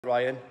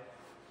Ryan,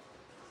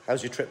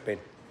 how's your trip been?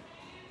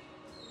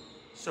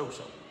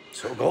 So-so.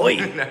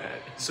 Sugoi!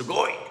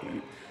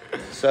 Sugoi!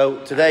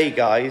 So today,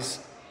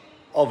 guys,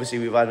 obviously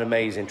we've had an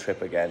amazing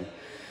trip again.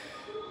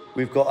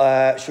 We've got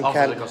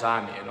Obviously because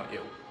I'm here, not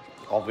you.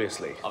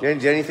 Obviously.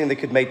 The only thing that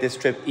could make this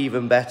trip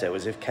even better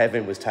was if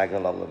Kevin was tagging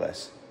along with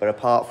us. But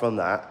apart from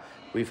that,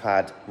 we've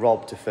had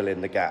Rob to fill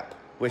in the gap,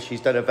 which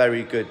he's done a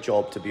very good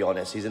job, to be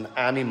honest. He's an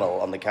animal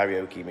on the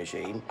karaoke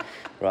machine,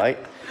 right?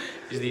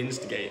 He's the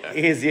instigator.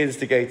 He is the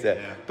instigator.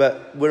 Yeah.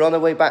 But we're on our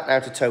way back now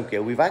to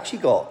Tokyo. We've actually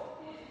got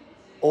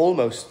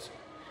almost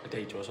A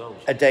day to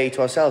ourselves. a day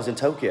to ourselves in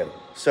Tokyo.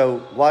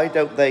 So why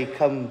don't they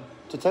come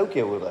to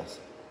Tokyo with us?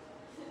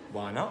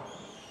 Why not?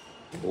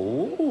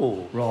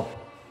 Oh, Rob,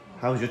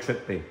 how's your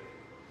trip been?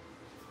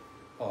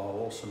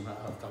 Oh, awesome.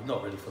 I'm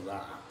not ready for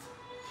that.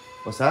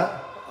 What's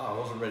that? Oh, I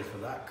wasn't ready for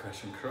that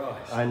question,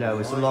 Christ. I know,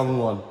 it's a long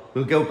one.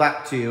 We'll go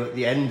back to you at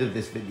the end of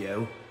this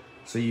video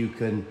so you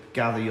can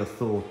gather your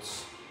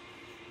thoughts.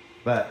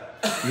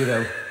 But, you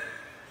know,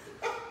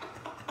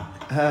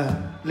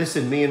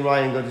 listen, me and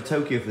Ryan go to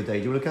Tokyo for the day.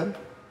 Do you want to come?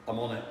 I'm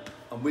on it.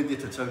 I'm with you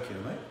to Tokyo,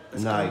 mate.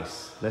 Let's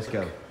Nice. Let's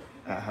go.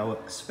 How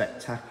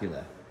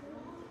spectacular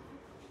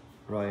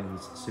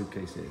Ryan's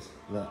suitcase is.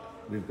 Look,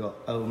 we've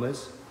got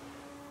Omas,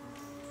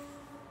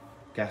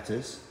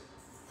 Gattas,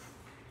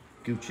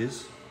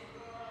 Gucci's.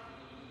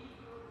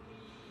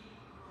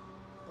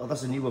 Oh,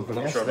 that's a new one from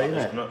yesterday, isn't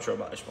it? I'm not sure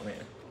about this one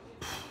here.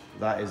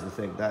 That is the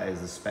thing. That is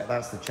the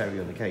that's the cherry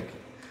on the cake.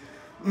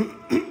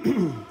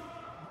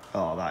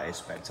 Oh, that is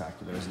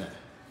spectacular, isn't it?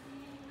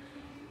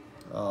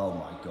 Oh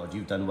my God,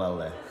 you've done well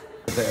there.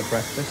 A bit of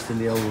breakfast in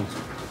the old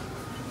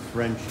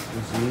French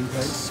cuisine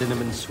place.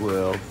 Cinnamon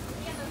swirl,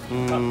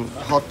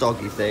 hot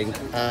doggy thing,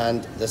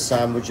 and the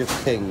sandwich of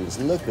kings.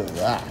 Look at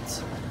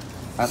that.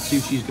 That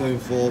sushi's going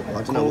for,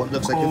 I don't know, what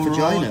looks like a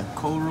vagina.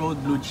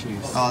 Cold blue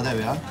cheese. Oh, there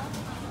we are.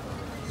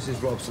 This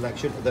is Rob's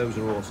selection. Those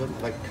are awesome,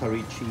 like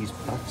curry cheese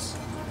puffs.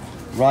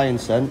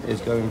 Ryan's son is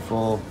going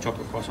for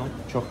Chocolate croissant.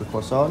 chocolate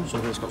croissant.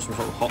 Something that's got some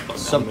sort of hot dog.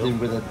 Something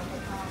with a...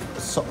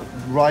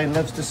 Ryan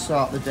loves to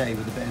start the day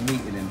with a bit of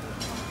meat in him.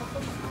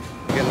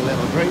 Get a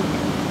little drink.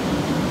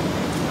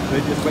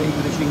 We're just waiting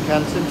for the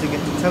Shinkansen to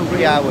get to Tokyo.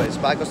 3 hours,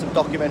 but I've got some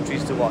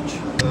documentaries to watch.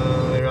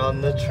 We're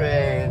on the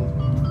train.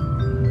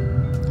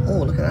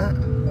 Oh, look at that.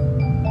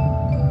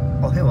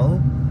 Oh,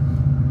 hello.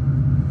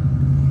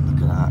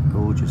 Look at that,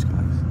 gorgeous, guys.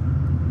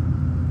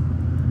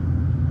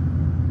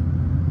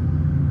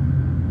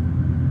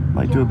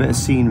 Might do a bit of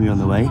scenery on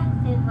the way.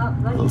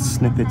 Little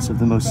snippets of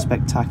the most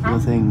spectacular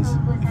things,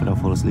 if I don't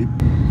fall asleep.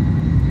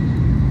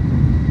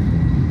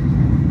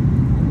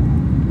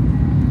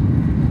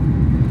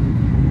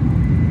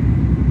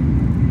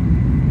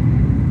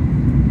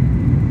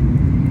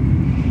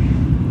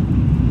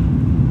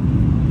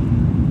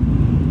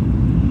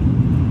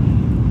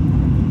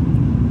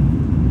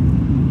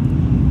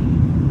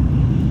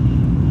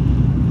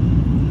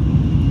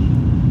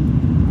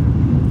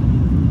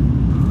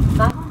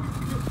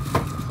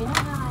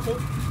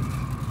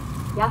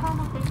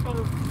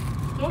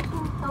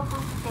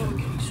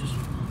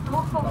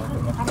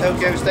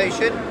 Tokyo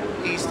Station,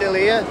 he's still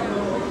here,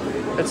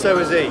 and so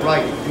is he.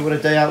 Right, if you want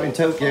a day out in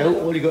Tokyo,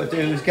 all you got to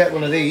do is get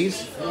one of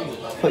these,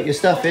 put your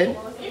stuff in,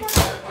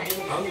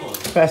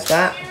 press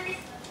that,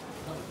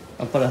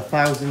 and put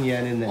 1,000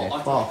 yen in there.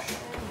 Bosh.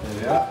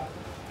 There we are.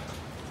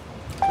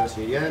 Press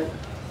your yen.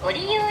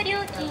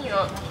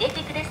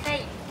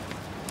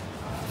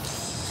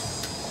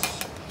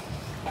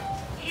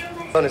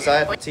 Honest, I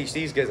had to teach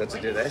these guys how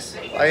to do this.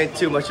 I ain't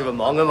too much of a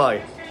mong, am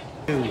I?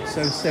 Dude,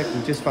 so sick,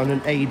 we just found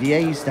an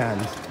ADA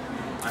stand.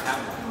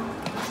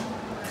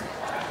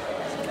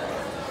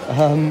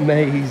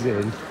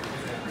 Amazing.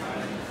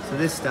 So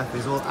this stuff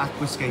is all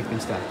aquascaping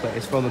stuff, but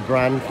it's from a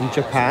brand from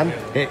Japan.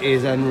 It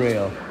is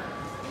unreal.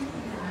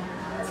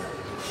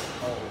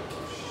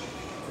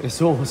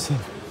 It's awesome.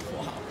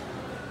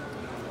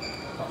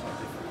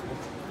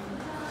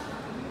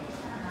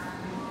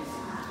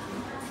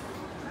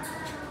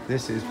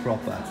 This is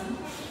proper.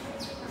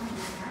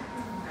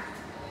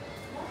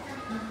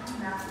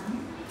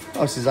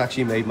 Oh, this has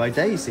actually made my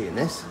day seeing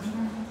this.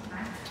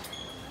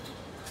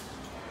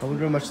 I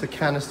wonder how much the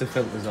canister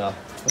filters are.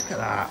 Look at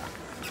that.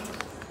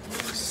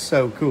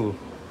 So cool.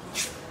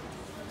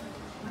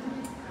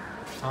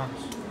 Nice.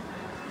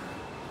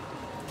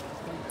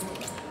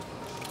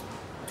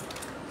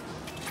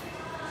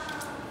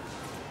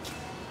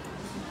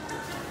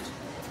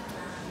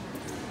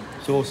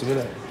 It's awesome,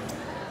 isn't it?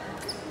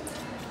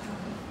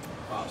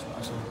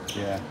 That's nice.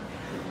 Yeah.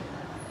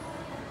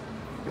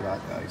 Look at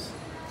that, guys.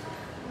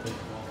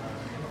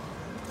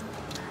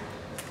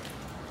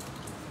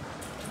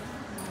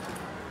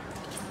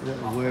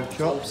 Little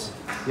workshops.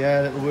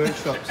 Yeah, little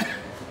workshops.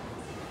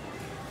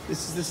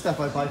 This is the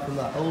stuff I buy from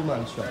that old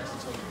man shop.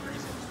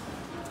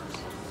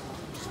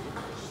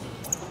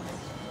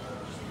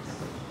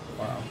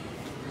 Wow.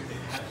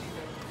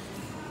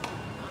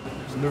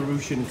 It's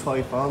Narushin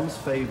Toy Farm's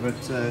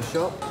favourite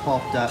shop.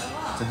 Popped up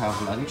to have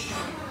lunch.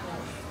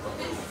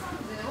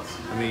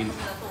 I mean,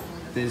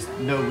 there's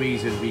no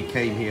reason we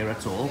came here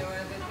at all.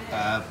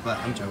 but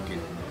I'm joking.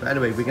 But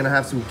anyway, we're gonna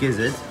have some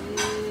gizzard,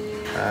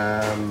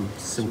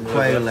 some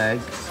quail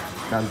eggs.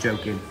 No, I'm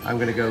joking. I'm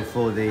gonna go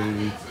for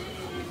the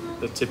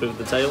tip of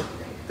the tail.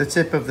 the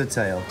tip of the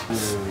tail.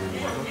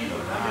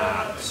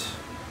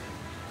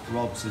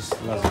 Rob's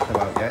hasn't come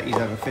out yet. He's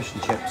having fish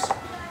and chips. It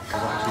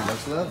actually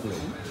looks lovely.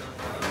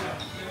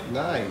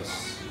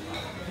 Nice.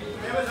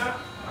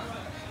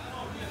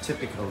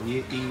 Typical.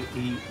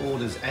 He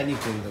orders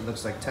anything that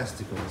looks like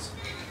testicles.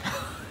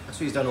 That's what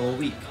he's done all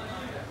week.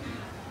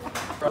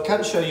 I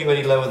can't show you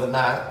any lower than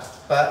that,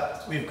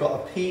 but we've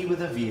got a pea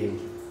with a view.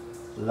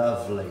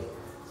 Lovely.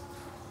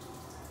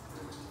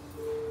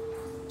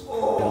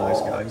 Oh.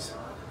 Nice, guys.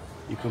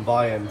 You can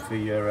buy them for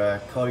your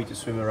koi to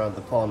swim around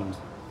the pond.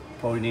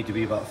 Probably need to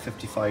be about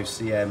 55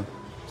 cm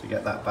to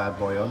get that bad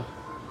boy on.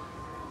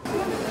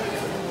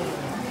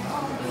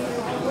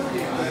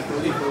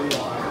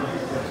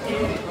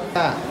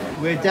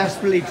 We're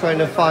desperately trying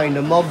to find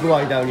a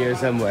mogwai down here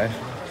somewhere.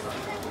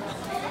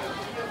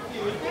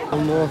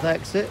 The north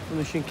exit from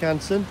the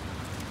Shinkansen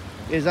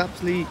is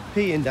absolutely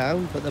peeing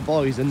down, but the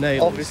boys are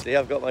nailed. Obviously,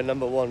 I've got my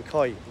 #1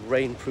 koi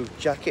rainproof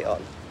jacket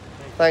on.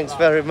 Thanks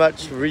very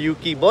much,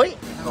 Ryuki boy.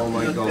 Oh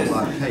my god,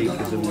 that cake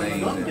is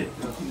amazing.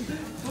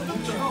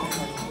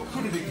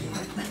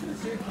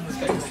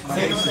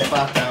 Takes us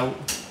back out.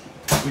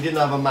 We didn't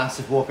have a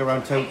massive walk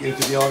around Tokyo,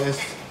 to be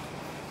honest.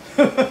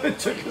 It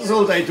took us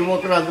all day to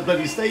walk around the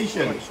bloody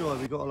station. I'm sure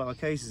we got a lot of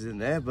cases in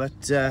there,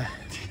 but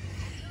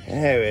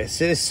anyway,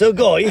 so it's so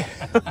goy.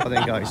 Well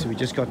then guys, so we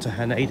just got to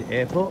Haneda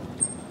Airport,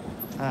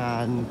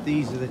 and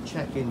these are the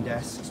check-in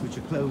desks which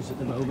are closed at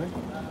the moment,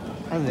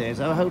 and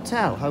there's our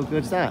hotel. How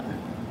good's that?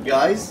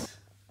 Guys,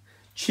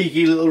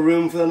 cheeky little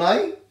room for the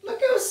night.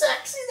 Look how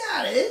sexy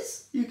that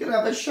is. You can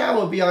have a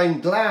shower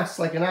behind glass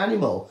like an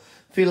animal.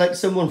 Feel like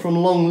someone from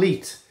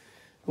Longleat,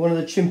 one of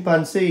the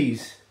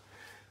chimpanzees.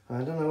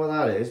 I don't know what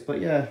that is,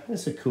 but yeah,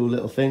 it's a cool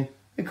little thing.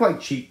 It's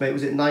quite cheap, mate.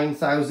 Was it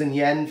 9,000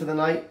 yen for the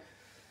night?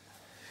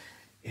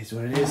 Is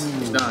what it is.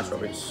 It's nice,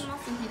 Robbins.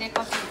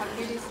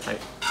 Hey,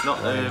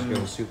 not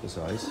go super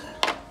size.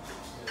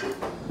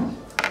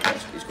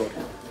 It's good.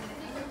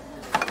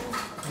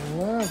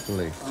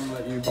 Lovely.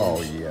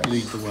 Oh yeah.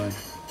 Lead the way.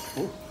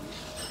 Oh.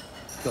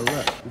 So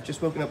look, we've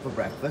just woken up for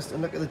breakfast,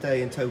 and look at the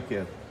day in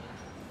Tokyo.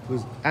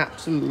 Was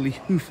absolutely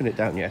hoofing it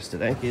down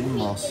yesterday. In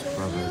Moss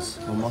Brothers,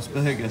 or Moss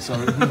Burger,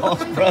 sorry,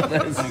 Moss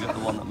Brothers. I got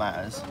the one that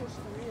matters,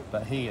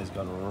 but he has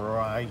gone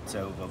right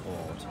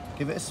overboard.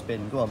 Give it a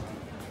spin, go on.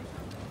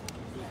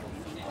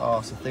 Oh,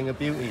 it's a thing of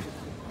beauty.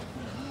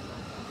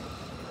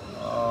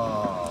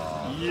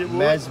 Oh, yeah,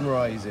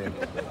 mesmerising.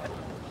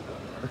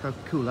 Look how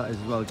cool that is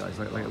as well, guys.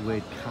 Like a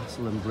weird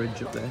castle and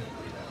bridge up there.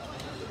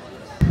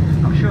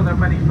 I'm sure there are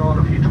many thought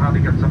of you trying to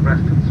get some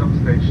rest at some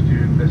stage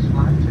during this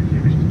flight. If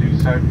you wish to do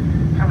so,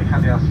 can we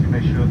kindly ask you to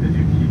make sure that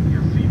you keep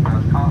your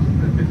seatbelt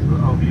fastened and visible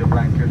over your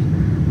blanket?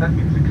 That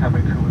means the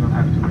cabin crew will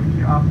not have to wake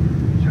you up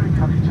during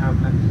country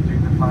turbulence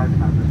during the flight,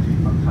 and the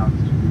seatbelt sounds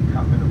to be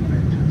covered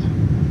updated.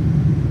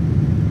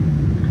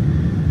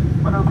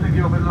 When opening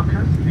your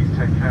overlookers, please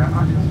take care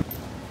of your...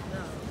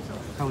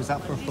 How was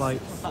that for a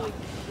flight?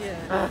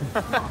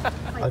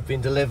 I've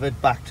been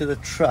delivered back to the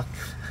truck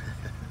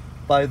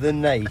by the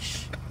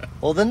Nash.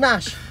 Or the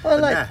Nash. I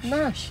like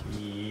Nash.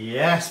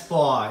 Yes,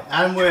 boy.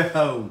 And we're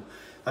home.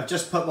 I've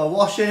just put my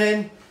washing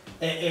in.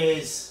 It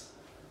is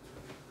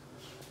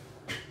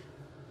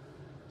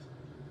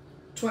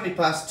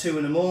 2:20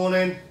 in the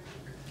morning.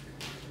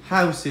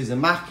 House is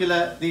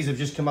immaculate. These have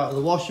just come out of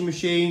the washing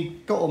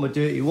machine. Got all my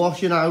dirty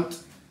washing out.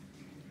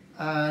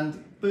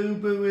 And Boo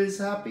Boo is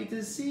happy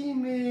to see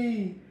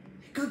me.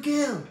 Good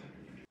girl.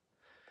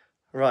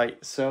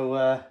 Right,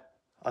 so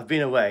I've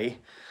been away,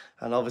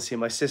 and obviously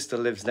my sister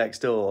lives next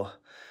door,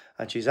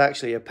 and she's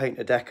actually a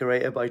painter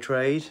decorator by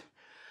trade.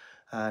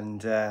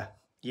 And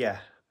yeah,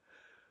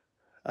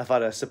 I've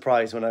had a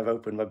surprise when I've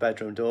opened my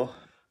bedroom door.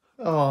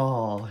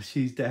 Oh,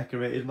 she's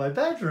decorated my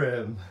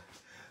bedroom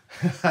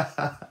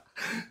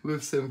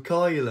with some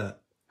coiler.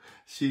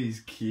 She's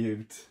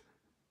cute.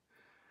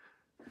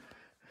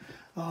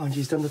 Oh, and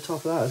she's done the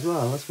top of that as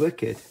well. That's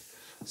wicked.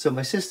 So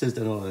my sister's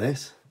done all of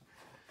this.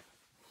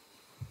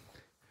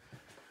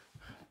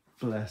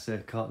 Bless her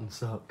cotton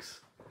socks.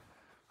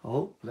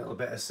 Oh, a little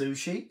bit of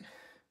sushi.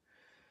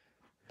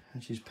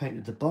 And she's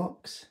painted the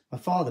box. My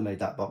father made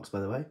that box, by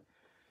the way.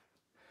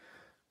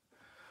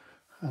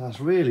 And that's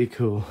really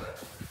cool.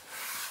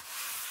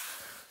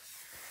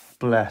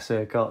 Bless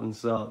her cotton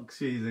socks.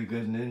 She's a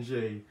good one, isn't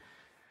she?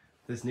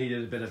 This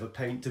needed a bit of a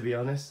paint, to be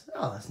honest.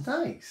 Oh, that's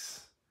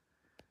nice.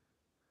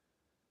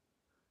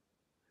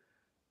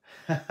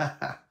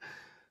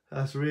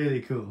 That's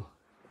really cool.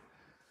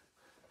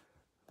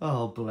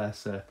 Oh,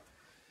 bless her.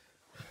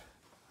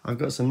 I've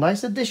got some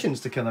nice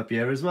additions to come up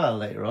here as well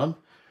later on.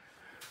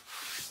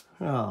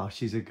 Oh,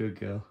 she's a good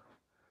girl.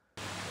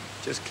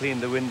 Just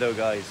cleaned the window,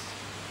 guys.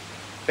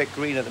 Bit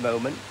green at the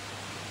moment.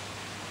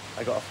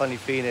 I got a funny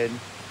feeling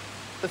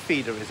the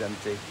feeder is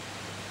empty.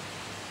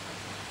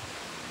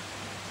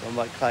 So I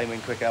might climb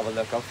in quick, have a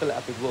look. I'll fill it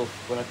up with Wolf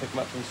when I pick him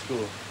up from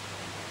school.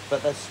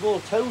 But they're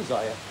small toes,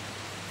 are you?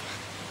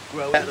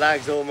 growing. That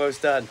lag's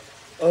almost done.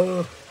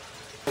 Oh.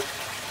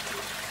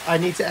 I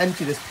need to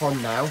empty this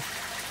pond now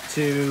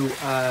to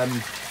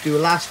do a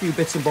last few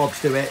bits and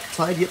bobs to it,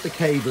 tidy up the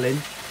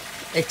cabling,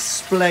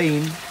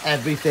 explain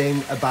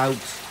everything about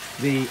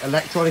the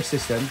electronic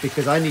system,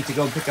 because I need to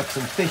go and pick up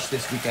some fish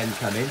this weekend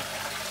coming.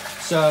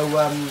 So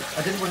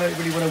I didn't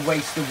really want to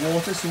waste the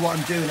water, so what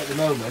I'm doing at the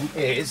moment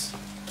is,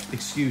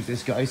 excuse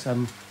this guys,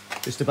 I'm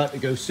just about to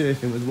go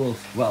surfing with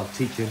Wolf. Well,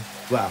 teaching.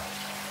 Well,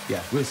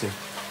 yeah, we'll see.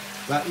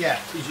 But yeah,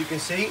 as you can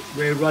see,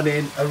 we're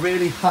running a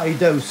really high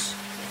dose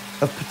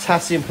of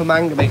potassium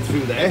permanganate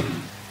through there.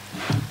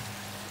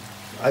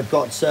 I've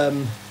got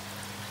some,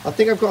 I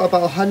think I've got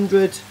about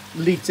 100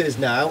 litres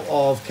now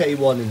of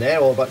K1 in there,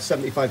 or about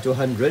 75 to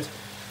 100.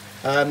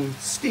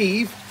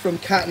 Steve from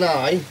Cat and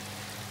I,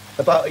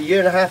 about 1.5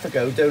 years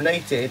ago,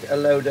 donated a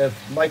load of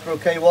micro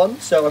K1,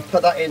 so I've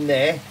put that in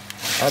there,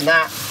 and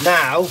that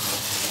now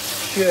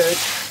should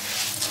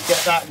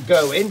get that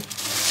going,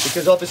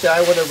 because obviously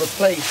I want to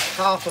replace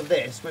half of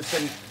this with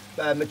some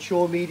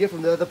mature media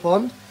from the other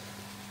pond.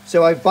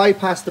 So I've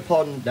bypassed the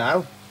pond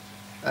now.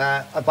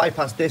 I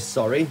bypassed this,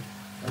 sorry.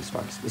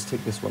 Let's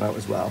take this one out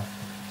as well,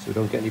 so we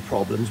don't get any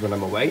problems when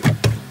I'm away.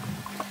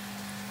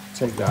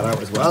 Take that out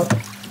as well.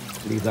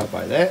 Leave that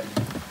by there.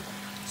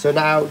 So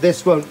now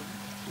this won't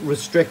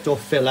restrict or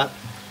fill up.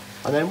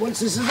 And then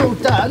once this is all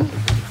done,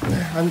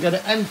 I'm going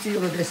to empty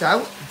all of this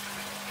out,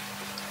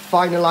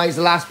 finalise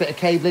the last bit of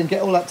cabling,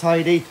 get all that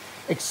tidy,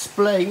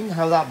 explain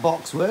how that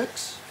box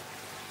works.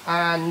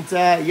 And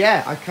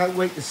yeah, I can't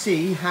wait to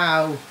see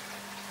how...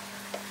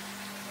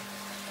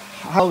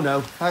 Oh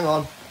no, hang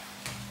on.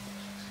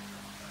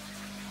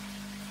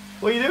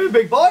 What are you doing,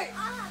 big boy? I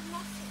have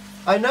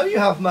muscles. I know you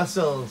have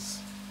muscles.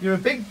 You're a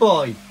big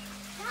boy.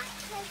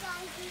 That's because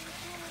I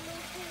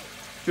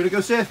do Do you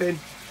want to go surfing?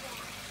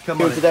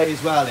 Come on. Today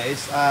as well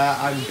is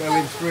I'm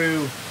going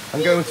through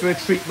a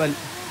treatment.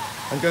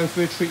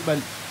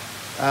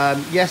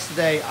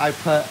 Yesterday I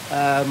put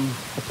a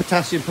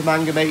potassium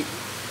permanganate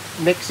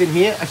mix in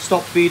here. I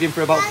stopped feeding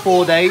for about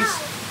 4 days,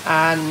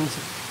 and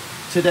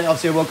today,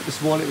 obviously, I woke up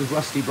this morning, it was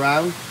rusty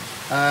brown.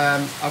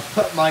 I've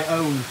put my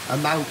own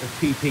amount of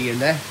PP in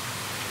there.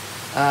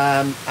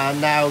 And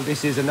now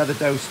this is another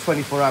dose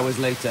 24 hours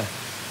later.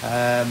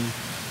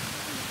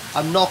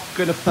 I'm not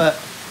going to put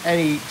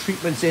any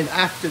treatments in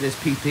after this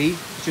PP.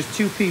 It's just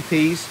 2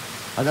 PPs.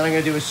 And then I'm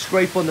going to do a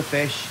scrape on the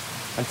fish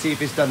and see if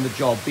it's done the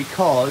job.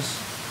 Because,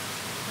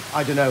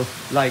 I don't know,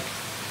 like,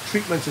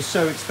 treatments are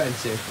so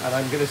expensive. And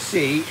I'm going to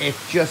see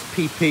if just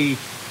PP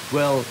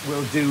will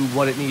do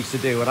what it needs to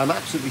do, and I'm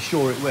absolutely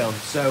sure it will.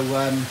 So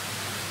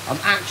I'm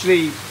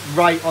actually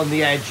right on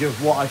the edge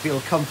of what I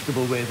feel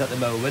comfortable with at the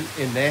moment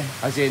in there,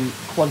 as in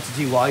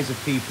quantity wise of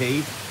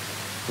PP.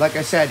 Like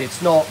I said, it's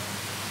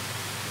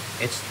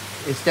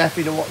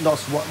definitely not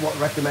what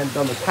recommended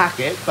on the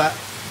packet, but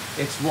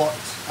it's what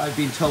I've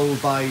been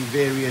told by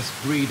various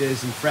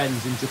breeders and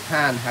friends in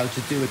Japan how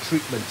to do a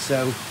treatment.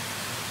 So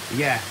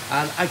yeah,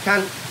 and I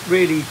can't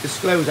really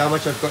disclose how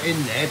much I've got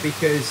in there,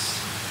 because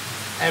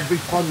every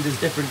pond is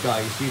different,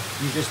 guys. You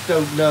just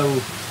don't know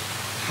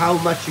how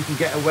much you can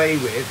get away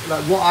with,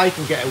 like what I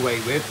can get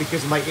away with,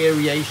 because of my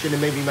aeration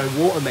and maybe my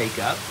water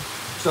makeup.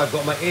 So I've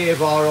got my air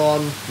bar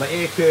on, my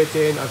air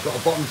curtain, I've got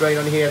a bottom drain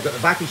on here, I've got the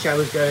vacuum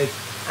showers going,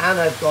 and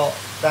I've got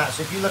that.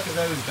 So if you look at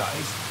those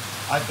guys,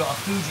 I've got a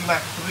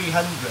Fujimac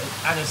 300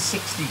 and a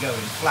 60 going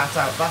flat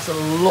out. That's a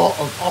lot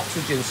of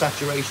oxygen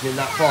saturation in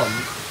that pond.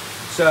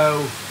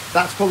 So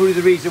that's probably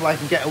the reason why I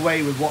can get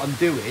away with what I'm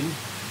doing.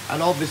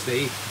 And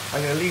obviously,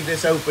 I'm going to leave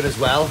this open as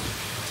well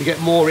to get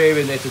more air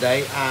in there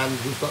today, and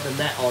we've got the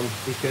net on,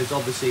 because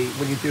obviously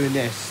when you're doing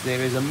this, there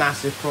is a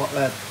massive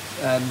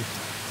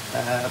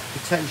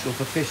potential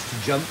for fish to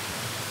jump.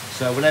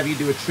 So whenever you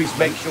do a treat,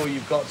 make sure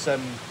you've got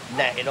some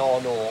netting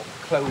on, or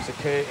close the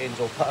curtains,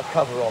 or put a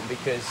cover on,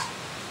 because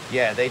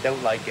yeah, they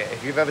don't like it.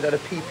 If you've ever done a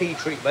PP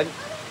treatment,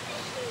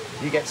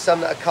 you get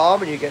some that are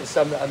calm and you get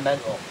some that are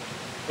mental.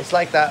 It's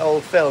like that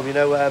old film, you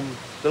know,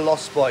 The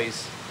Lost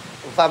Boys.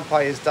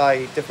 Vampires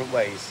die different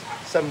ways.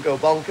 Some go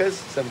bonkers,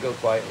 some go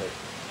quietly.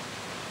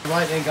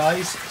 Right then,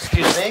 guys,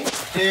 excuse me,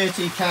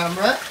 dirty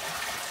camera.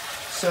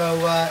 So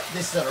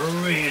this is a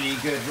really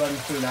good run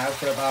through now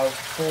for about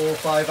 4 or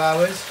 5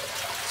 hours.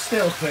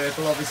 Still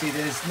purple, obviously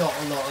there's not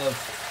a lot of,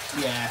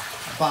 yeah,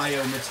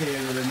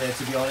 biomaterial in there,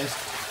 to be honest.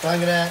 But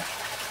I'm gonna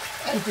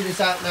empty this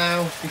out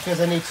now,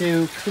 because I need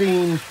to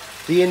clean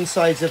the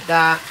insides of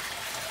that.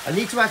 I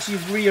need to actually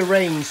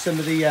rearrange some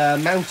of the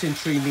mountain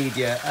tree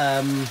media.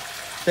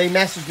 They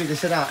messaged me, they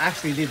said, oh,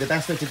 actually, the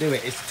best way to do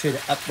it is to turn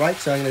it upright,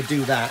 so I'm going to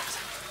do that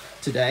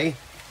today.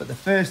 But the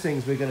first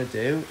things we're going to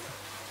do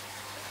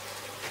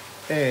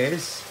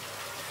is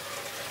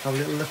have a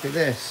little look at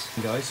this.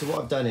 Guys, so what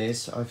I've done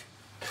is, if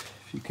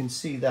you can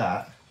see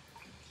that,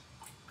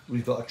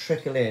 we've got a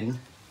trickle in.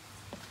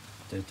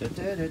 The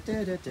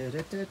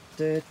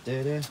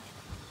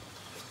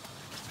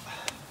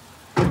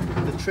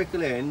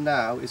trickle in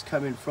now is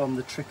coming from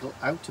the trickle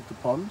out of the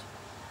pond.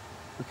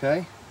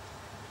 Okay.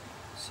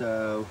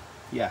 So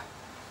yeah,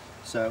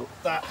 so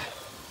that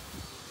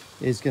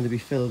is going to be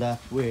filled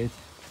up with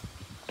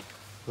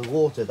the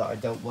water that I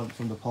don't want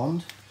from the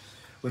pond,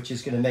 which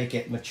is going to make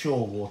it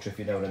mature water, if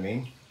you know what I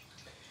mean.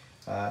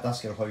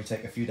 That's going to probably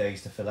take a few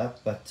days to fill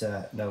up, but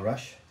no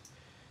rush.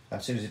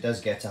 As soon as it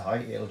does get to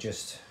height, it'll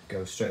just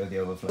go straight with the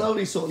overflow.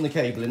 Slowly sorting the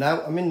cabling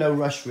out. I'm in no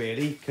rush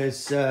really,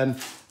 because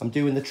I'm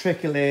doing the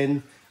trickle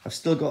in. I've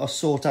still got to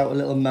sort out a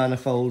little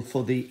manifold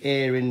for the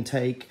air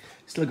intake.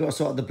 Still got to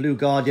sort out the Blue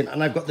Guardian,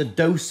 and I've got the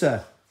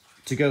doser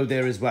to go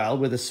there as well,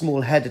 with a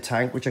small header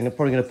tank, which I'm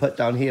probably going to put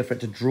down here for it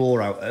to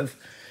draw out of.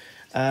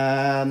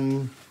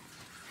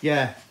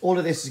 Yeah, all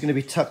of this is going to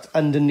be tucked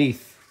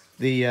underneath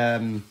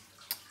the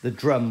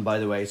drum, by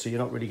the way, so you're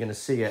not really going to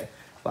see it.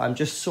 But I'm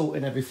just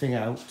sorting everything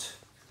out.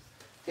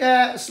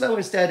 Yeah, slow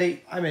and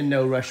steady. I'm in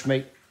no rush,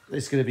 mate.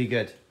 It's going to be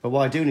good. But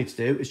what I do need to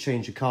do is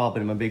change the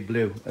carbon in my big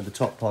blue at the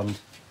top pond.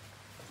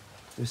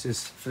 This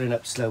is filling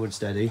up slow and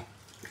steady.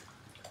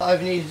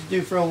 I've needed to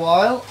do for a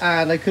while,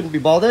 and I couldn't be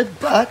bothered,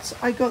 but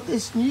I got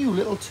this new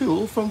little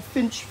tool from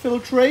Finch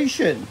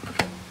Filtration.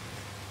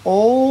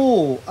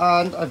 Oh,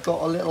 and I've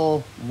got a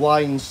little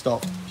wine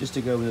stop just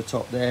to go with the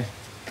top there.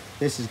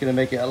 This is going to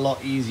make it a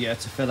lot easier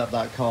to fill up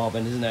that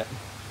carbon, isn't it?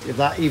 If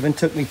that even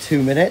took me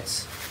 2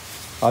 minutes,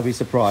 I'd be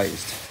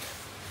surprised.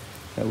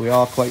 But we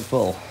are quite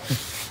full.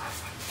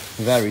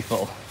 Very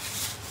full.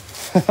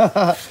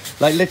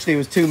 Like literally it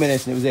was 2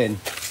 minutes and it was in.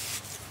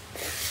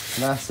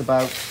 And that's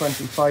about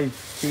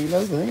 25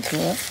 kilos, I think,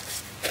 something like that.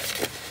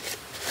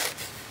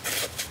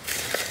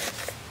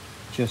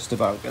 Just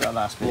about get that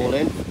last ball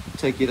in.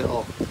 Take your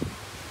little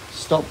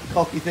stop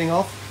cocky thing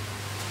off.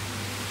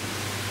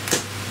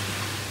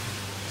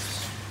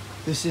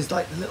 This is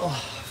like the little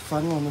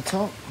funnel on the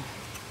top.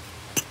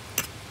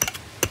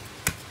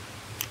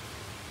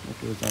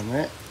 That goes down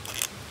there.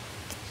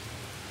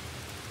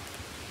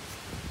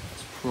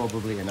 That's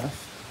probably enough.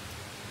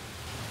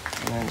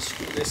 And then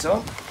screw this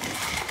on.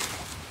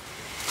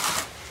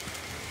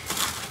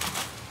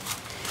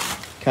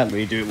 Can't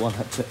really do it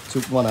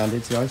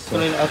one-handed, guys. So.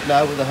 Pulling it up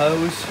now with the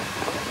hose,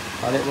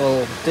 and it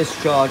will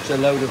discharge a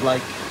load of,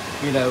 like,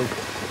 you know,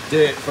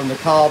 dirt from the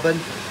carbon.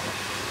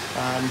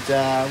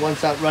 And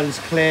once that runs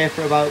clear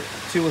for about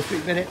 2 or 3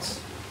 minutes,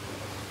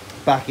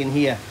 back in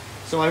here.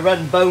 So I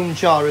run bone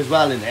char as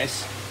well in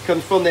this.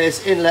 Comes from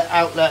this inlet,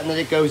 outlet, and then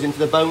it goes into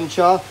the bone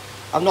char.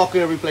 I'm not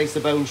going to replace the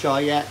bone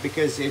char yet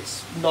because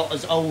it's not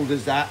as old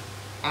as that.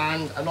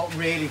 And I'm not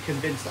really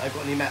convinced that I've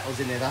got any metals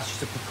in there. That's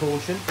just a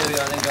precaution. There we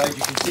are then, guys.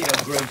 You can see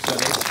how gross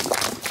that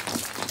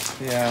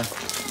is. Yeah.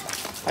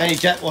 I only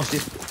jet washed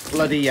this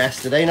bloody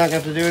yesterday. Now I'm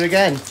going to have to do it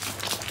again.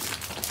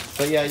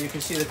 But yeah, you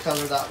can see the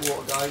colour of that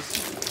water,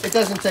 guys. It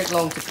doesn't take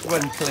long to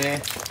run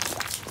clear.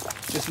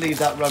 Just leave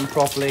that run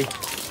properly.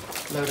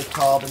 Load of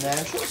carbon there.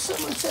 I'm sure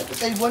someone said that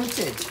they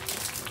wanted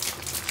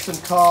some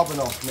carbon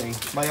off me.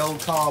 My old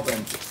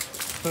carbon.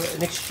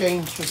 In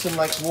exchange for some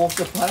like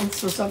water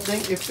plants or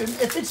something. If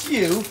it's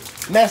you,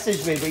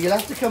 message me, but you'll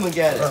have to come and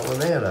get it. That one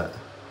there, that.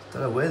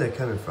 Don't know where they're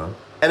coming from.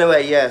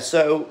 Anyway, yeah,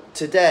 so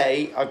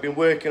today I've been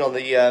working on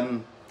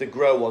the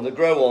grow on. The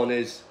grow on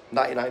is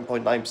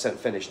 99.9%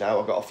 finished now.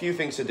 I've got a few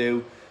things to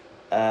do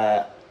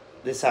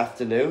this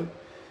afternoon.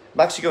 I'm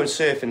actually going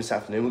surfing this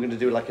afternoon. We're going to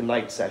do like a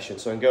night session,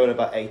 so I'm going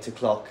about 8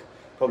 o'clock.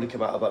 Probably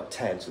come out about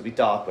 10, so it'll be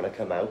dark when I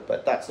come out,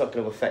 but that's not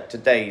going to affect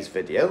today's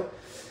video.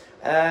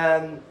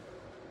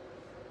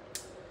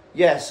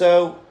 Yeah,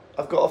 so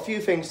I've got a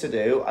few things to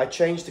do. I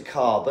changed the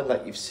carbon,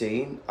 like you've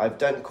seen. I've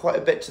done quite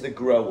a bit to the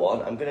grow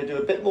on. I'm going to do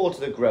a bit more to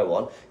the grow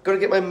on. Got to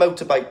get my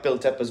motorbike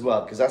built up as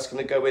well, because that's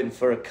going to go in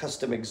for a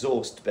custom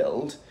exhaust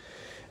build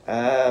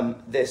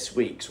this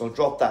week. So I'll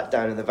drop that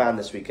down in the van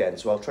this weekend.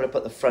 So I'll try to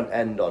put the front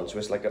end on, so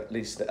it's like at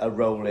least a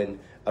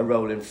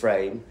rolling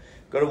frame.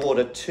 Got to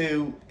order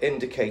 2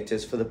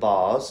 indicators for the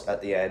bars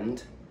at the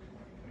end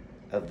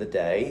of the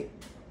day,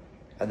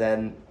 and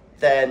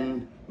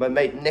then my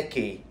mate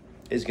Nicky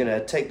is going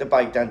to take the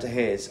bike down to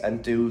his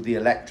and do the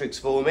electrics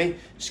for me.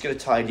 Just going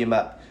to tidy him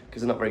up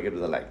because I'm not very good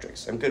with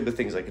electrics. I'm good with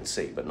things I can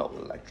see, but not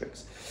with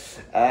electrics.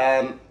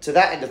 To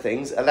that end of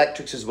things,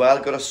 electrics as well.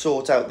 I've got to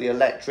sort out the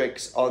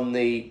electrics on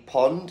the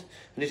pond.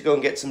 I need to go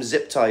and get some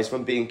zip ties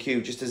from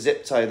B&Q just to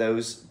zip tie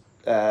those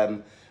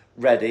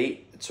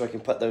ready so I can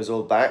put those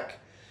all back.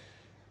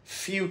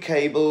 Few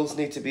cables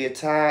need to be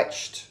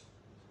attached.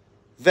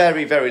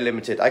 Very, very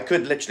limited. I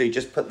could literally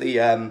just put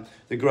the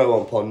grow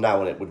on pond now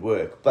and it would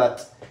work,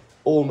 but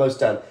almost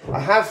done. I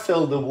have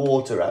filled the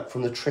water up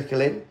from the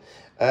trickle in.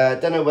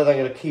 Don't know whether I'm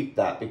going to keep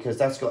that because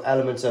that's got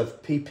elements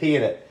of PP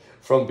in it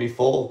from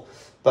before.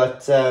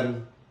 But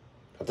I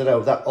don't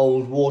know, that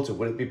old water,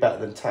 would it be better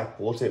than tap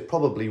water? It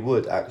probably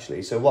would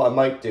actually. So what I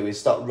might do is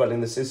start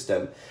running the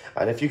system.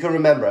 And if you can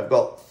remember, I've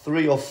got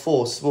 3 or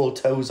 4 small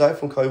toes out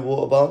from Koi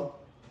Water Barn.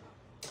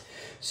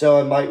 So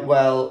I might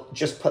well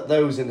just put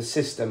those in the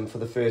system for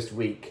the first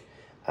week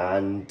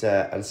and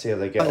see how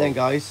they go. And then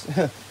guys,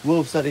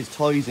 Wolf's had his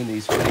toys in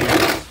these for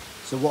years.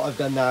 So what I've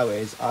done now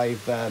is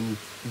I've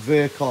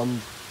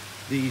Verconned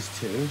these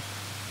 2.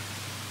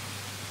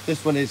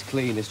 This one is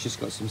clean, it's just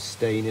got some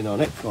staining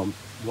on it from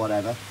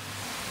whatever.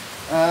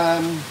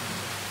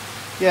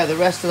 yeah, the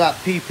rest of that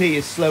PP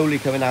is slowly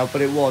coming out,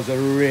 but it was a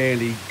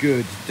really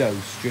good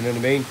dose, do you know what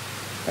I mean?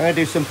 I'm going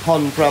to do some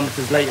pond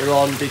parameters later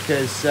on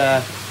because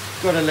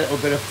got a little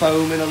bit of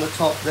foaming on the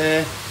top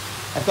there.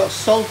 I've got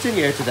salt in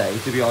here today,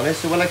 to be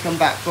honest, so when I come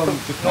back from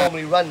Japan, I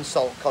normally run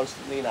salt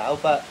constantly now,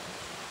 but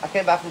I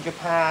came back from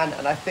Japan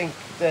and I think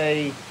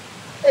they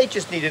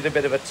just needed a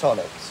bit of a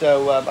tonic.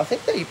 So I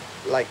think they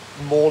like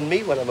mourn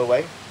me when I'm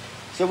away.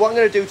 So what I'm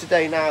going to do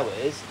today now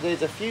is,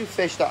 there's a few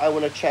fish that I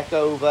want to check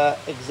over,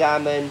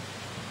 examine,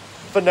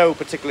 for no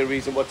particular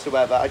reason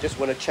whatsoever. I just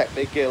want to check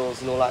their gills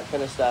and all that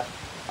kind of stuff.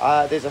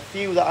 There's a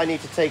few that I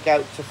need to take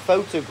out to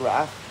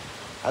photograph,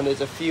 and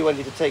there's a few I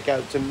need to take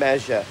out to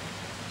measure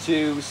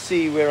to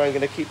see where I'm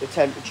going to keep the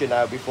temperature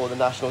now before the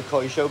National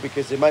Koi Show,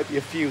 because there might be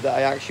a few that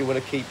I actually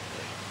want to keep,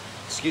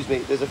 excuse me,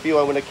 there's a few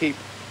I want to keep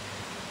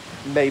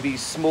maybe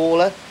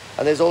smaller,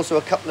 and there's also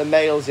a couple of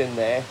males in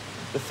there.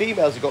 The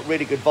females have got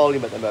really good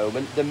volume at the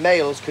moment. The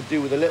males could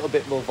do with a little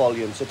bit more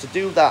volume. So to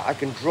do that, I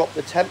can drop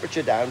the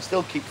temperature down,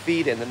 still keep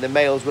feeding, and the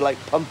males will like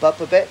pump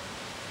up a bit.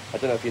 I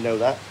don't know if you know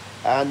that.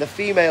 And the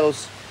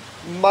females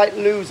might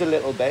lose a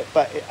little bit,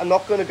 but I'm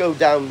not going to go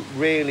down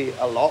really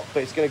a lot,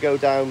 but it's going to go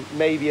down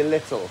maybe a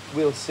little.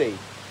 We'll see.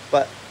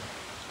 But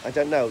I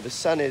don't know. The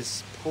sun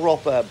is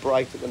proper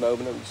bright at the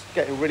moment and it's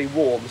getting really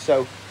warm.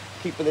 So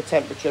keeping the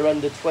temperature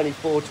under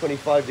 24,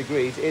 25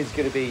 degrees is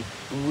going to be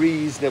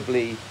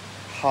reasonably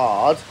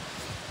hard.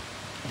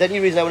 The only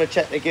reason I want to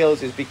check their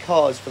gills is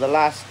because for the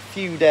last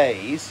few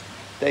days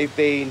they've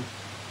been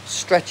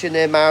stretching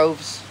their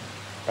mouths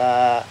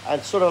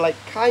and sort of like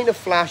kind of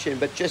flashing,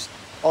 but just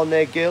on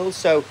their gills.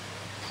 So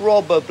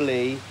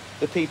probably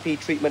the PP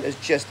treatment has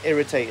just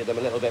irritated them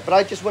a little bit, but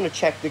I just want to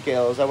check the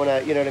gills. I want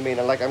to, you know what I mean,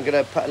 and like I'm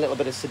going to put a little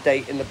bit of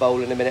sedate in the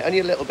bowl in a minute, only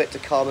a little bit to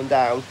calm them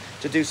down,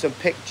 to do some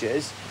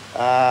pictures,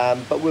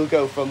 but we'll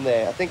go from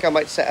there. I think I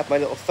might set up my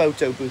little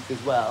photo booth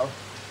as well,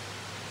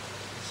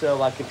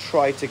 so I can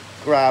try to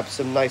grab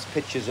some nice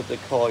pictures of the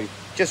koi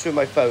just with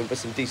my phone, but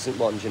some decent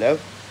ones, you know,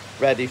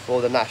 ready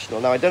for the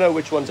National. Now I don't know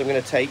which ones I'm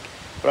going to take,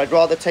 but I'd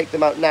rather take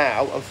them out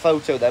now and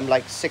photo them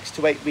like 6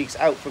 to 8 weeks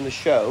out from the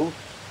show,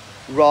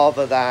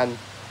 rather than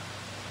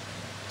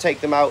take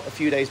them out a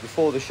few days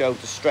before the show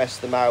to stress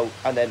them out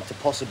and then to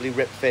possibly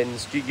rip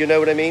fins. Do you know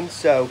what I mean?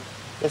 So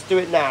let's do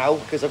it now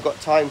because I've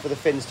got time for the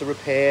fins to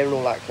repair and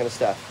all that kind of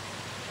stuff.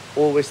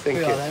 Always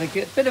thinking. We are then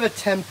a bit of a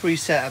temporary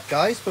setup,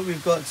 guys, but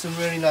we've got some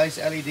really nice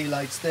LED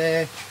lights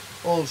there,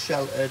 all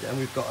sheltered, and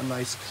we've got a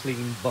nice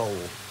clean bowl.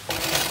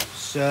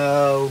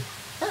 So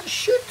that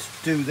should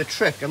do the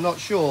trick. I'm not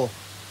sure.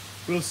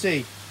 We'll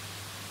see.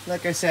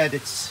 Like I said,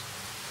 looks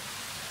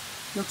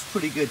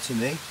pretty good to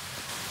me.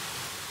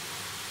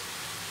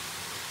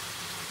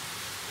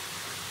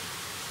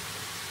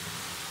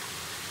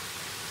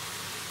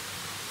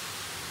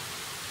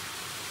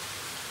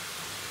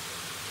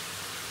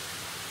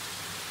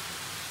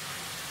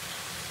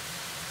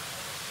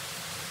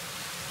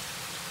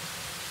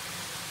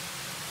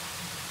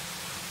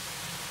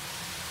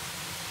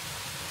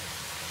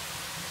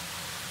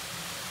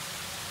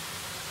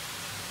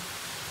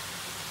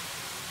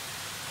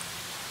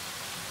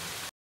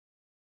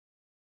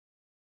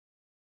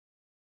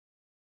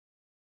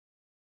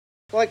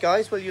 Right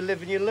guys, well you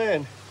live and you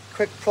learn.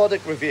 Quick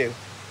product review.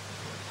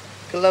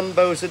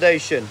 Colombo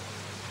sedation.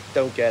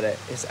 Don't get it.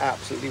 It's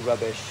absolutely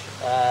rubbish.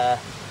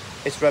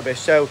 It's rubbish.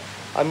 So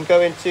I'm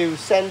going to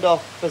send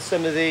off for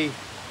some of the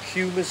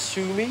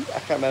Kumasumi. I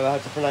can't remember how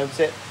to pronounce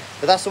it,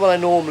 but that's the one I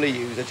normally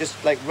use. I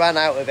just like ran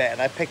out of it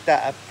and I picked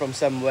that up from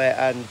somewhere,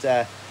 and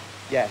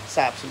yeah, it's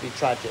absolutely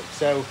tragic.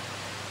 So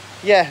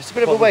yeah, it's a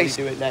bit of a waste.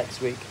 Do it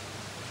next week.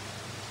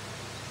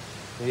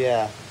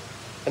 Yeah.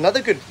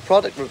 Another good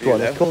product review.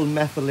 It's called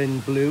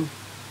Methylene Blue,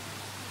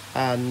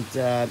 and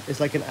it's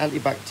like an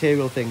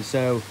antibacterial thing.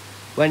 So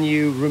when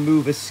you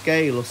remove a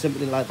scale or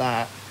something like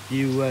that,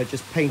 you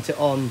just paint it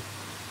on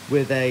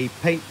with a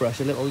paintbrush,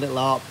 a little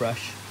art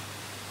brush,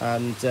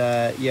 and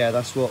yeah,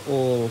 that's what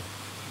all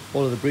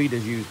of the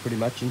breeders use pretty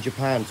much in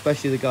Japan,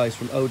 especially the guys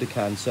from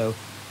Odakan. So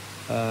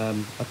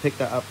I picked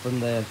that up from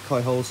the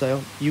koi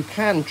wholesale. You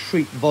can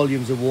treat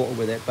volumes of water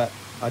with it, but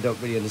I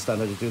don't really understand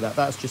how to do that.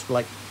 That's just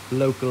like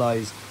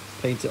localized.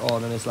 Paint it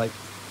on and it's like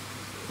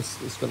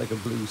it's got like a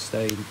blue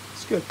stain.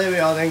 It's good. There we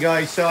are then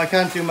guys, so I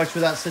can't do much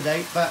with that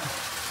sedate, but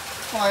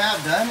what I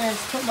have done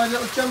is put my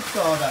little jump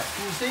guard up.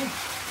 Can you see?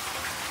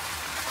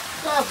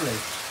 Lovely.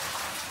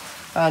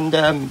 And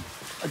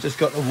I just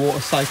got the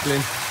water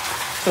cycling,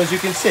 so as you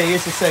can see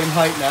it's the same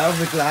height now,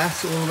 the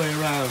glass all the way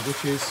around,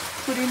 which is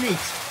pretty neat.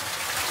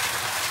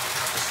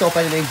 Stop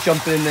anything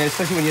jumping in there,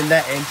 especially when you're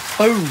netting.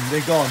 Boom,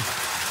 they're gone.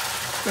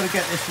 Gotta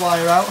get this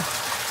wire out,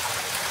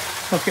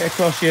 hook it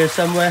across here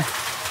somewhere.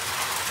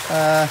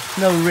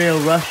 No real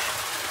rush.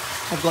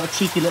 I've got a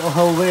cheeky little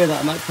hole there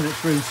that I might put it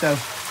through, so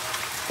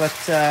but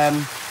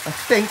I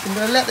think I'm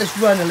going to let this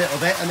run a little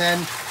bit and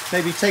then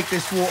maybe take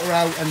this water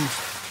out and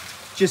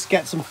just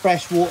get some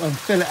fresh water and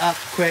fill it up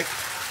quick.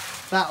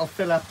 That'll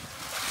fill up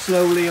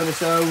slowly on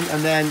its own,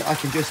 and then I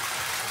can just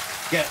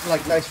get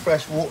like nice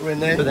fresh water in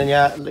there. But then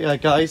yeah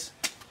guys,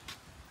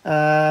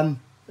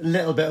 a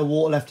little bit of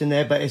water left in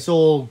there, but it's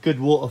all good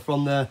water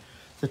from the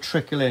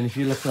trickle in. If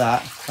you look at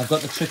that, I've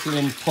got the trickle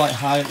in quite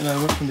high at the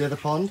moment from the other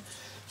pond.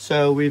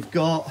 So we've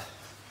got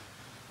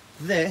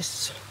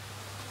this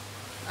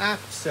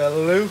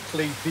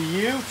absolutely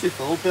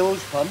beautiful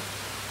bilge pump.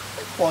 Look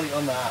at the quality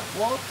on that.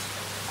 What?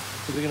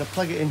 So we're going to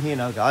plug it in here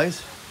now,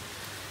 guys.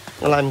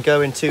 Well, I'm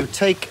going to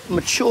take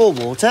mature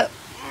water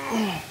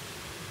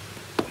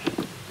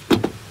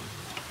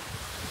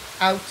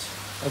out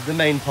of the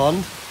main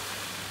pond.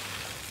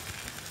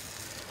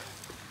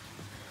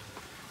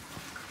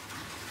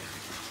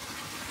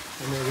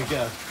 And there we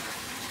go.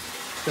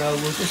 So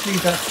we'll just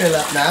leave that fill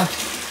up now.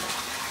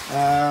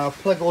 I'll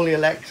plug all the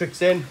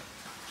electrics in,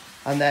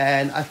 and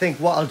then I think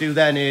what I'll do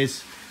then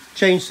is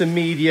change some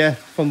media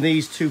from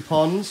these two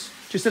ponds,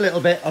 just a little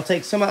bit. I'll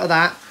take some out of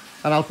that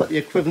and I'll put the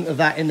equivalent of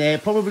that in there,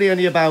 probably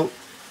only about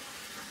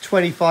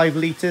 25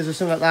 litres or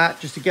something like that,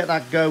 just to get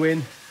that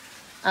going.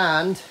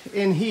 And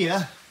in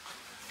here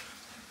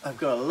I've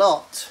got a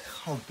lot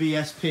of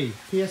BSP.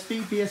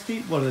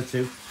 BSP? One of the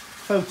two.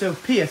 Photo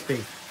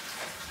PSP.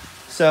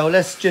 So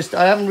let's just,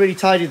 I haven't really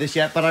tidied this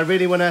yet, but I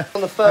really want to, on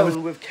the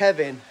phone with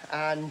Kevin,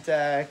 and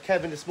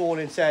Kevin this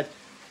morning said,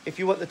 if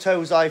you want the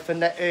toes eye for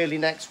early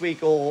next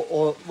week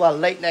or well,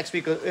 late next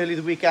week or early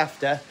the week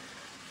after,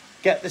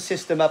 get the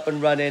system up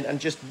and running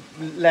and just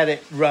let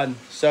it run.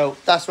 So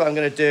that's what I'm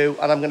going to do.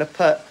 And I'm going to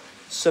put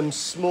some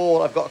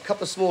small, I've got a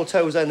couple of small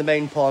toes in the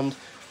main pond,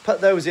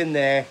 put those in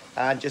there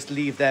and just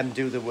leave them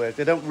do the work.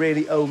 They don't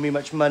really owe me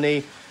much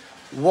money.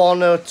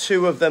 One or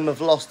two of them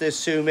have lost their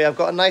sumi. I've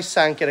got a nice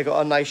Sankin, I've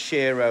got a nice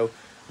Shiro.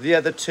 The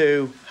other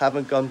two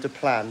haven't gone to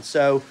plan.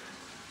 So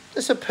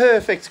it's a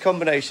perfect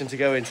combination to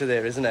go into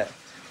there, isn't it?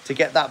 To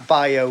get that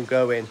bio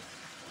going.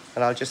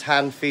 And I'll just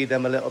hand feed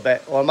them a little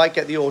bit. Or I might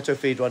get the auto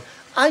feed one.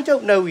 I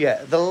don't know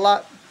yet.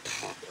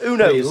 Who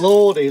knows? Hey,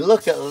 lordy,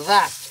 look at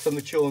that for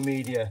mature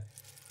media.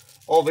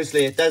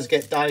 Obviously, it does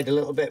get dyed a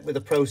little bit with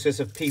the process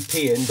of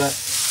PPing, but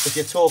if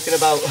you're talking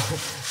about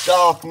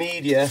dark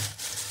media,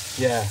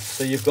 yeah,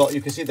 so you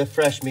can see the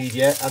fresh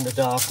media and the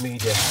dark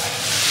media.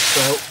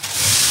 So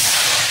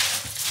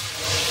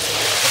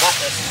I've had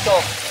to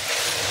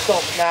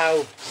stop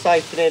now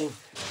siphoning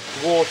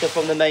water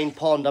from the main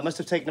pond. I must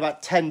have taken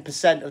about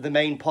 10% of the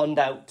main pond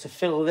out to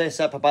fill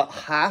this up, about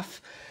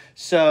half.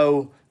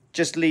 So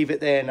just leave it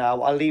there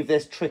now. I'll leave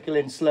this trickle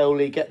in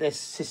slowly, get this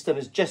system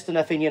as just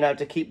enough in here now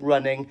to keep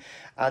running,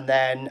 and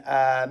then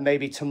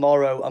maybe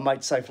tomorrow I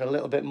might siphon a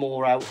little bit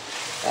more out.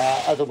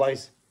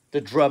 Otherwise the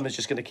drum is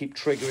just going to keep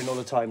triggering all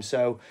the time.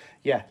 So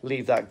yeah,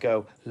 leave that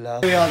go.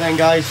 Love. Here we are then,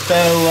 guys. So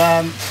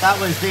that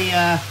was the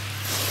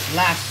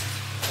last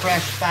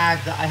fresh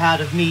bag that I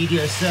had of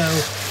media. So,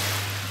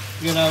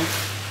 you know,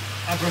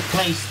 I've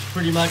replaced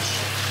pretty much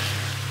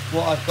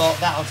what I've got.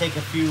 That'll take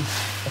a few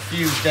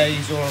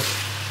days or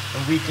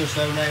a week or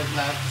so now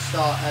to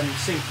start and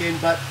sink in,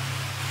 but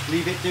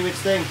leave it do its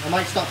thing. I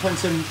might start putting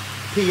some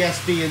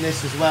PSB in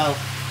this as well.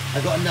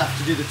 I've got enough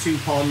to do the two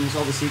ponds,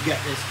 obviously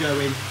get this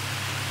going.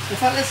 In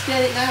fact, let's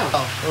get it now.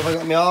 Oh, have I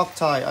got my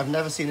Arctite? I've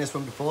never seen this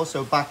one before.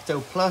 So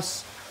Bacto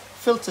Plus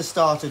filter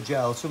starter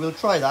gel. So we'll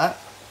try that.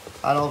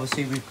 And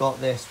obviously we've got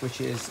this,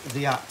 which is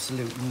the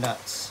absolute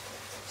nuts.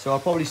 So I'll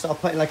probably start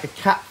putting like a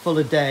capful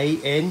a day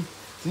in.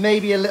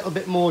 Maybe a little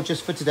bit more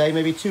just for today.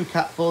 Maybe 2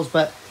 capfuls,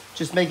 but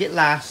just make it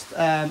last.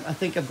 I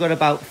think I've got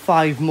about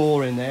 5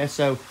 more in there.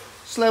 So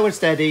slow and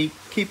steady.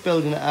 Keep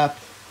building it up.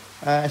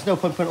 It's no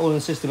point putting it all in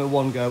the system at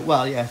one go.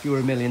 Well, yeah, if you were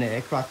a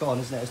millionaire, crack on,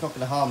 isn't it? It's not going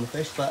to harm the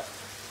fish, but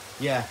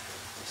yeah,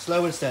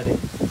 slow and steady.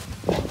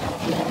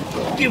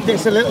 Give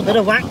this a little bit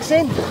of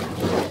waxing.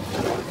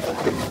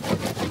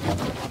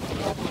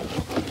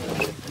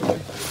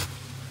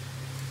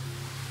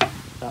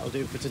 That'll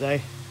do for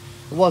today.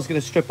 I was going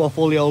to strip off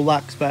all the old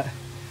wax, but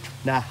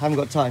nah, I haven't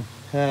got time.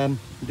 I'm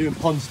doing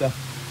pond stuff.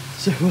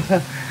 So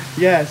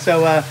yeah,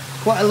 so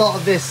quite a lot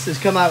of this has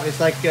come out.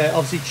 It's like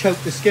obviously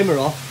choked the skimmer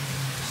off.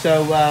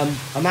 So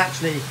I'm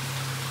actually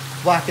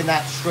whacking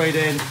that straight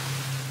in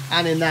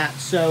and in that.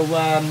 So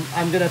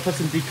I'm going to put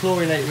some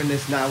dechlorinator in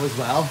this now as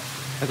well.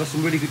 I've got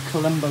some really good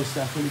Colombo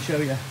stuff, let me show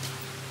you.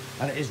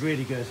 And it is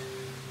really good.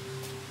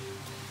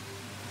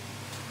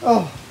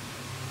 Oh,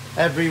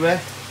 everywhere.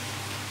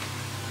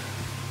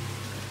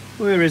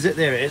 Where is it?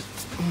 There it is.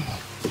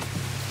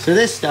 So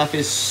this stuff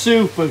is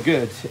super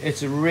good.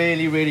 It's a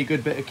really, really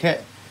good bit of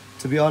kit,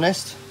 to be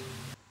honest.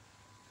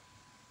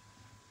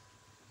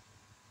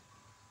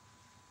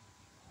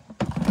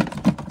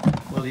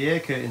 Well, the air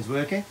curtain's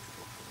working.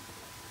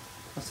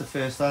 That's the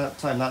first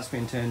time that's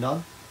been turned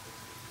on.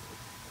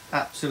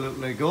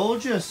 Absolutely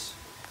gorgeous.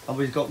 And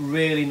we've got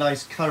really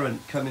nice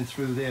current coming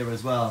through there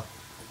as well.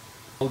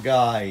 Oh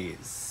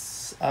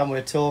guys, and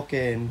we're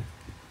talking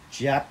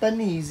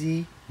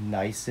Japanesey,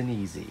 nice and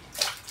easy.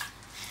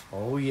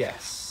 Oh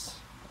yes.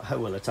 I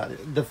will attach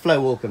it. The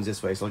flow all comes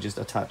this way, so I'll just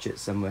attach it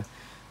somewhere.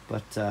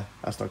 But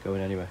that's not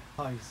going anywhere.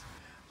 Guys,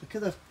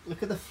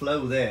 look at the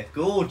flow there.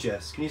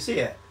 Gorgeous. Can you see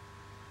it?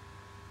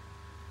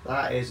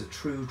 That is a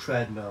true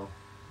treadmill.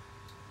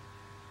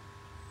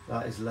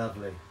 That is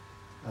lovely.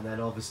 And then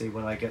obviously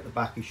when I get the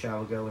backy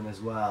shower going as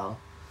well,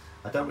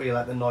 I don't really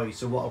like the noise,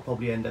 so what I'll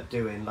probably end up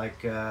doing,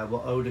 like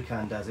what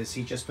Odecan does, is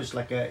he just puts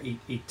like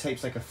he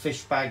tapes like a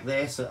fish bag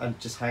there, so, and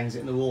just hangs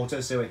it in the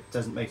water so it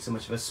doesn't make so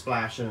much of a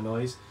splash and a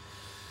noise.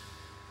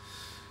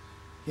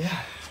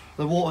 Yeah,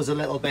 the water's a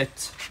little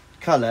bit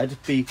coloured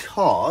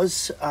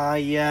because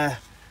they had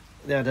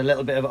a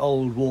little bit of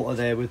old water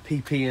there with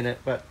PP in it,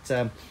 but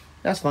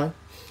that's fine.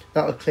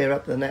 That'll clear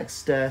up the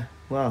next,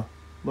 well,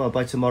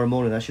 by tomorrow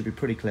morning that should be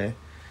pretty clear.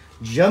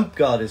 Jump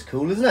guard is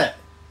cool, isn't it?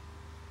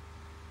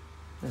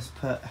 Let's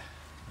put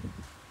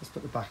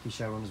the backy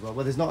shower on as well.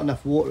 Well, there's not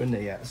enough water in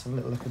there yet. Let's have a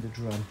little look at the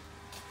drum.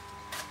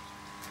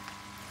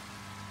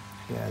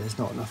 Yeah, there's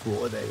not enough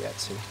water there yet.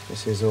 See,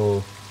 this is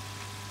all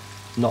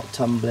not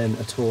tumbling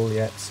at all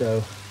yet.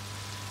 So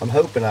I'm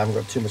hoping I haven't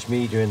got too much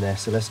media in there.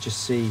 So let's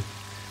just see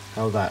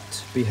how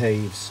that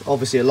behaves.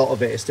 Obviously, a lot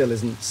of it still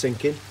isn't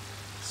sinking.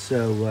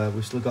 So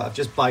we've still got, I've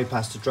just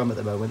bypassed the drum at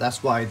the moment.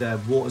 That's why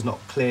the water's not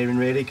clearing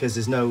really, because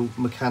there's no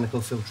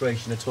mechanical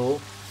filtration at all.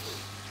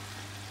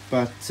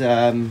 But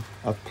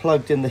I've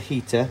plugged in the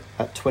heater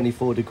at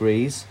 24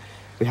 degrees.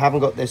 We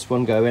haven't got this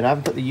one going. I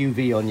haven't put the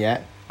UV on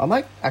yet. I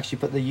might actually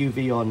put the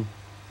UV on.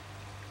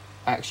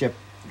 Actually,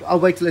 I'll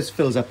wait till this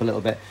fills up a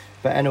little bit.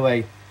 But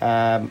anyway,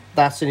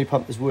 that's the only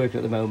pump that's working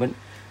at the moment.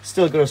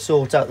 Still got to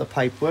sort out the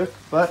pipe work,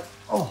 but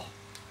oh,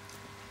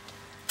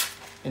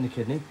 in the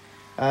kidney.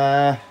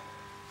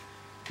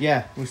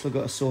 Yeah, we've still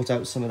got to sort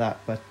out some of that,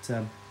 but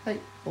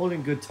hey, all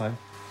in good time.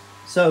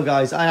 So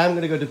guys, I am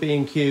going to go to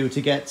B&Q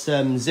to get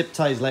some zip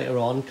ties later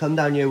on, come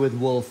down here with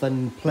Wolf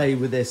and play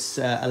with this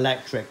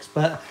electrics,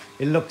 but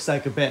it looks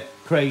like a bit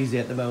crazy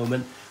at the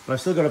moment. But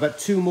I've still got about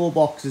 2 more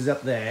boxes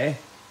up there,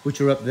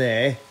 which are up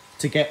there,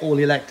 to get all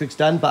the electrics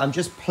done, but I'm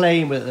just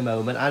playing with it at the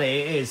moment, and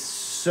it is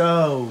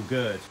so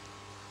good.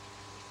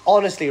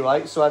 Honestly,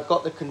 right, so I've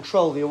got the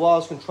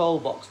Oase control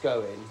box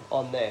going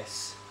on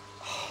this.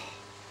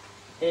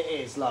 It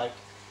is like,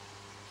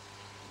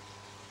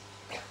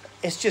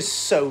 it's just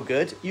so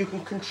good. You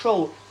can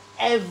control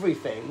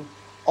everything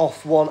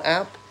off one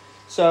app.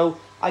 So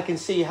I can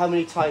see how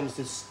many times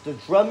the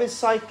drum is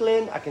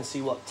cycling. I can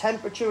see what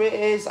temperature it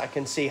is. I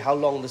can see how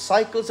long the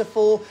cycles are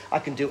for. I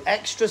can do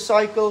extra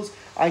cycles.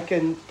 I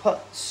can put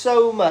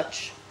so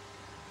much.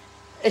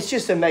 It's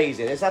just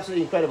amazing. It's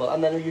absolutely incredible.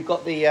 And then you've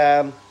got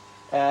the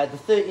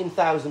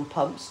 13,000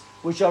 pumps,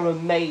 which are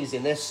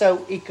amazing. They're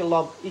so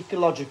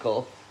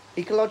ecological.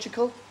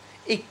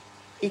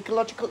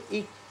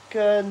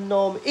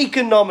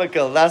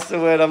 Economical, that's the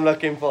word I'm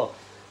looking for.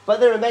 But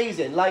they're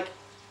amazing. Like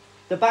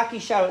the backy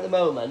shower at the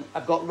moment,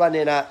 I've got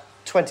running at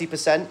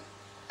 20%,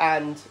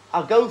 and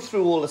I'll go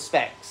through all the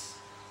specs,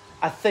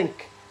 I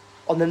think,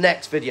 on the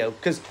next video,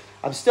 because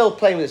I'm still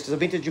playing with this because I've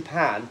been to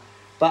Japan,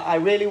 but I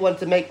really want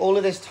to make all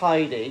of this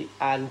tidy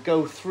and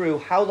go through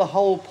how the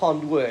whole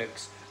pond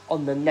works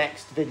on the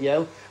next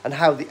video and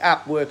how the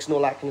app works and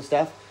all that kind of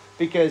stuff,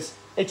 because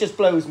it just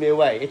blows me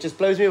away. It just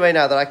blows me away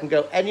now that I can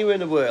go anywhere in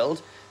the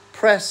world,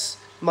 press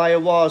my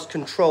Oase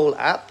control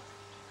app,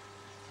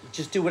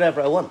 just do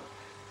whatever I want.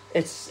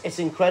 It's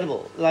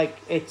incredible. Like,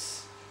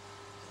 it's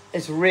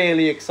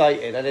really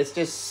exciting, and it's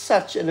just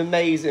such an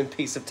amazing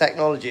piece of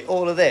technology.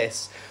 All of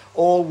this,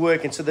 all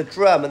working. So the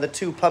drum and the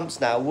 2 pumps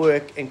now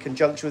work in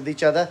conjunction with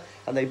each other,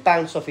 and they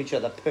bounce off each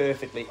other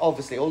perfectly.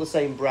 Obviously, all the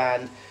same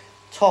brand,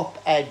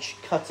 top edge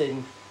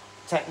cutting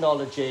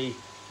technology.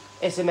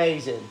 It's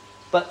amazing.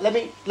 But let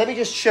me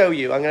just show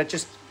you.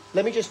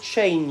 Let me just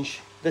change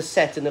the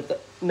setting of the.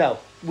 No,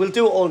 we'll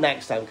do it all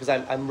next time because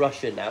I'm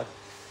rushing now.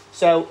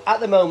 So at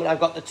the moment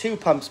I've got the 2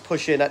 pumps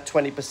pushing at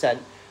 20%.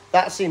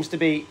 That seems to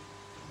be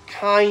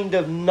kind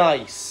of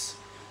nice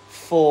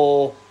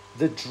for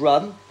the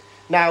drum.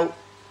 Now,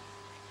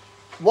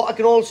 what I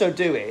can also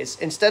do is,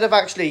 instead of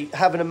actually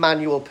having a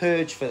manual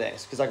purge for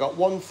this, because I got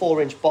 1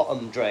 4-inch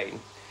bottom drain,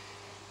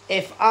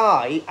 if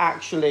I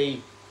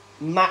actually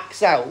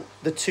max out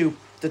the two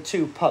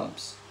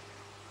pumps,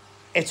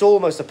 it's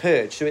almost a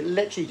purge. So it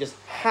literally just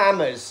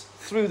hammers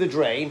through the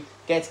drain,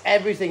 gets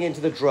everything into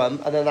the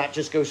drum, and then that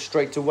just goes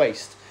straight to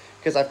waste,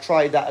 because I've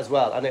tried that as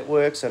well, and it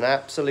works an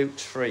absolute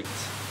treat.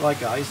 Right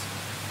guys,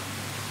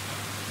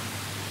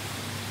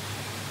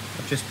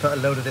 I've just put a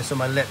load of this on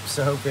my lips,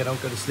 so hopefully I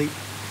don't go to sleep.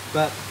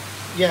 But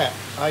yeah,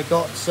 I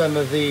got some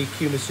of the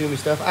Kumasumi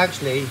stuff.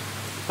 Actually,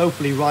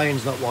 hopefully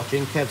Ryan's not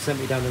watching. Kev sent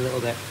me down a little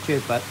bit.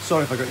 Cheers, bud.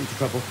 Sorry if I got into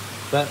trouble,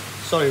 but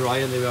sorry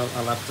Ryan,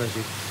 I'll advertise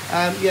you.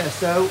 Yeah,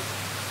 so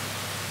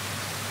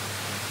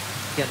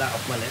get that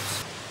off my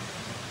lips.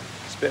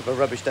 It's a bit of a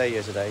rubbish day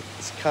here today.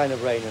 It's kind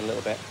of raining a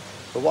little bit,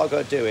 but what I've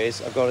got to do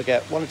is I've got to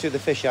get 1 or 2 of the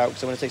fish out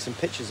because I want to take some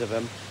pictures of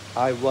them.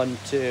 I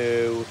want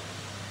to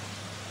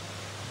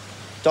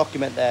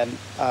document them.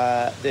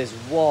 There's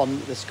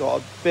one that's got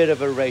a bit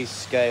of a raised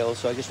scale,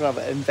 so I just want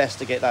to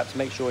investigate that to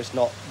make sure it's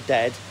not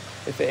dead.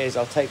 If it is,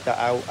 I'll take that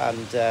out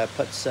and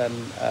put some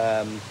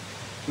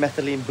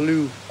methylene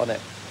blue on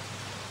it.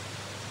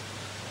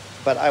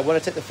 But I want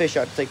to take the fish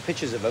out to take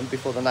pictures of them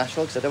before the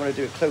National, because I don't want to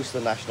do it close to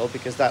the National,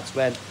 because that's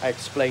when I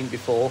explained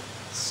before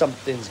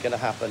something's going to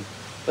happen.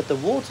 But the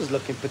water's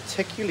looking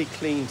particularly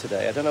clean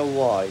today. I don't know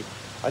why.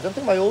 I don't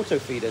think my auto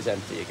feeder's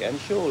empty again,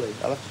 surely.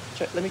 I'll have to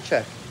check, let me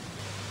check.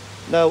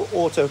 No,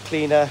 auto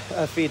cleaner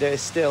feeder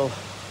is still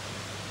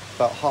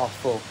about half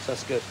full, so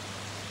that's good.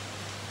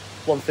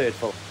 1/3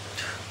 full.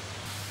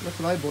 Look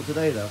what I bought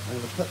today though. I'm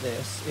going to put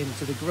this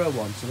into the grow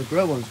one. So the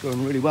grow one's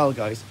going really well,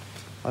 guys.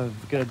 I'm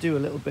going to do a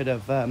little bit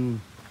of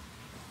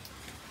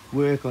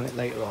work on it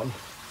later on.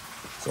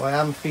 So I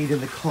am feeding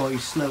the koi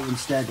slow and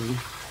steady.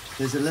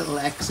 There's a little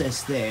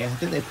excess there. I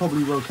think they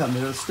probably will come.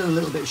 They're still a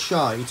little bit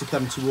shy to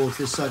come towards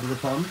this side of the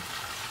pond.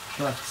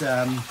 But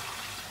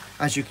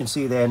as you can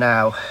see there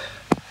now,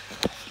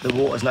 the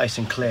water's nice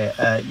and clear.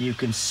 You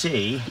can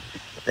see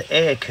the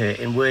air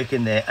curtain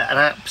working there, an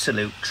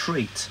absolute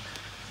treat.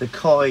 The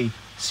koi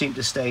seem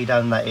to stay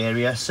down in that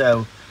area,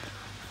 so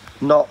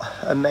not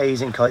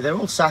amazing koi. They're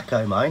all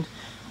Sakai, mind,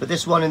 but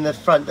this one in the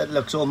front that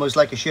looks almost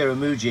like a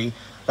Shiramuji,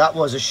 that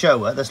was a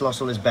shower that's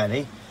lost all his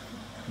benny.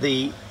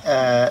 The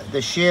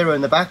Shira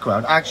in the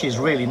background actually is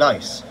really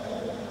nice.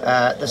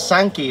 The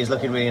Sankey is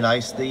looking really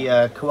nice.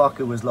 The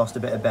Kawaku has lost a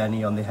bit of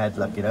benny on the head,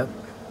 look, you know.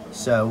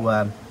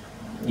 So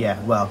yeah,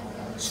 well,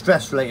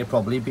 stress related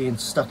probably, being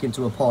stuck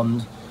into a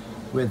pond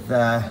with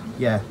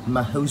yeah,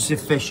 massive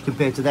fish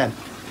compared to them.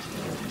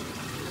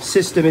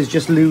 System is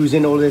just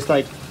losing all this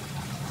like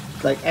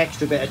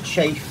extra bit of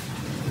chafe,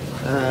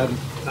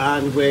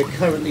 and we're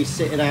currently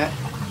sitting at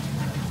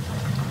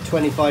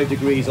 25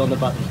 degrees on the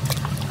button.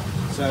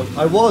 So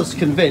I was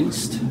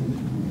convinced,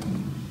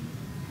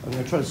 I'm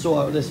going to try to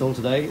sort out this all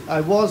today, I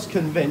was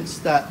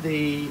convinced that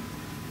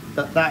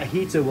that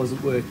heater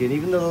wasn't working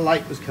even though the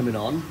light was coming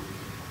on,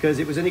 because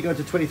it was only going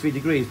to 23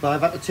 degrees, but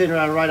I've had to turn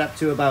around right up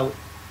to about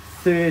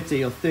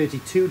 30 or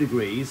 32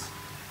 degrees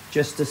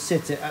just to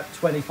sit it at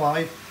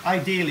 25.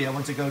 Ideally I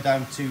want to go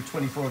down to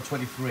 24 or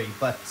 23,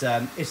 but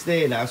it's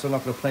there now, so I'm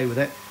not going to play with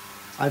it.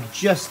 I've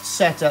just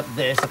set up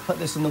this, I put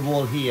this on the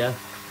wall here.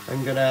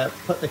 I'm going to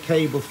put the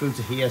cable through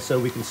to here so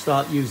we can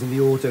start using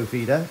the auto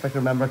feeder, if I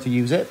can remember how to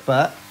use it,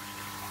 but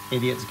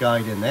idiot's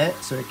guide in there,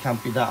 so it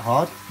can't be that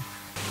hard.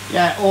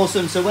 Yeah,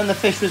 awesome. So when the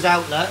fish was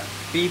out, look,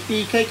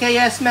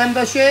 BPKKS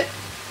membership,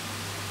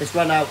 it's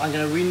run out. I'm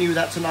going to renew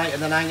that tonight,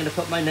 and then I'm going to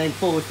put my name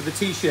forward for the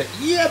t-shirt.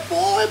 Yeah,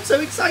 boy, I'm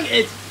so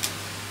excited.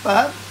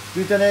 But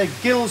we've done a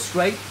gill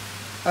scrape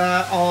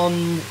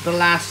on the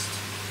last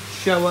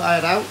shower I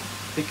had out,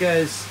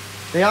 because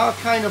they are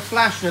kind of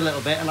flashing a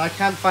little bit and I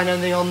can't find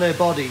anything on their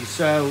bodies.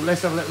 So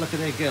let's have a little look at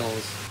their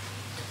gills.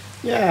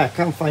 Yeah, I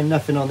can't find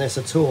nothing on this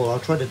at all.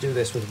 I'll try to do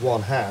this with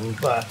one hand,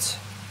 but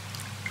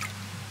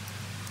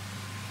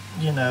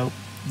you know,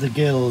 the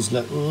gills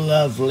look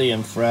lovely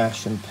and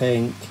fresh and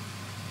pink.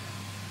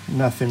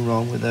 Nothing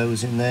wrong with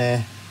those in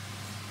there.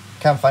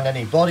 Can't find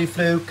any body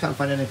fluke, can't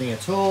find anything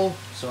at all,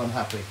 so I'm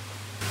happy.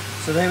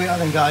 So there we are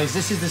then, guys.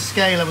 This is the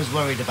scale I was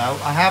worried about.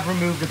 I have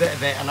removed a bit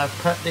of it and I've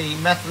put the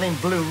methylene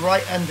blue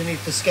right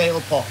underneath the scale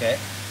pocket,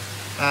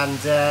 and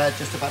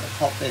just about to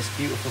pop this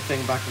beautiful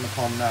thing back in the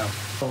pond now.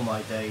 Oh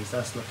my days,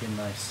 that's looking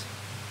nice.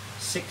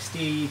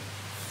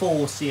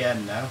 64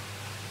 cm now.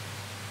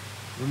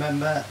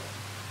 Remember,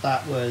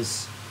 that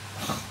was,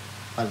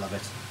 I love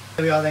it.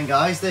 Here we are then,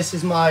 guys. This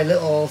is my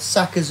little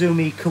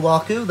Sakazumi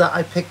Kawaku that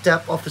I picked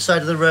up off the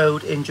side of the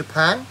road in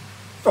Japan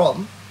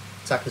from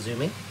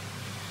Sakazumi.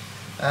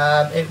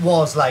 It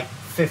was like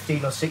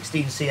 15 or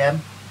 16 cm.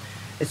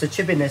 It's a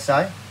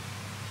Chibinisai,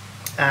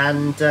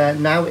 and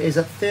now it is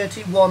at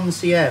 31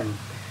 cm.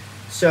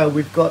 So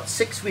we've got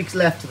 6 weeks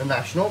left to the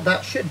national.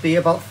 That should be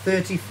about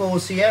 34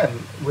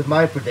 cm with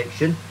my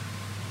prediction,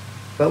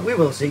 but we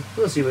will see.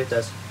 We'll see what it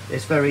does.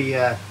 It's very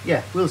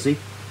yeah, we'll see.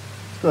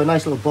 It's got a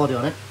nice little body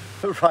on it.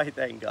 Right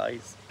then,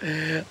 guys,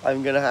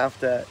 I'm gonna have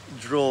to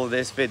draw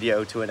this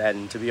video to an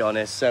end, to be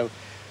honest. So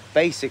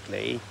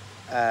basically,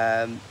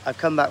 I've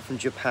come back from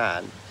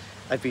Japan.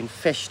 I've been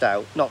fished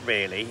out, not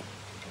really,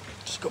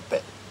 just got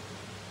bit.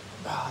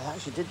 Oh, I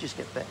actually did just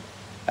get bit.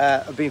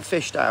 I've been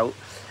fished out.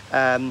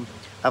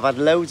 I've had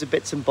loads of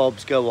bits and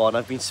bobs go on.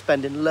 I've been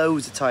spending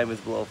loads of time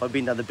with Wolf. I've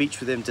been down the beach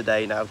with him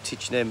today now,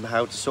 teaching him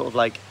how to sort of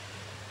like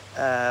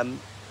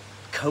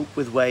cope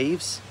with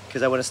waves,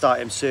 because I want to start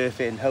him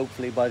surfing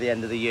hopefully by the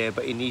end of the year,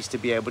 but he needs to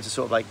be able to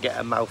sort of like get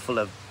a mouthful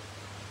of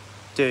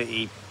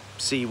dirty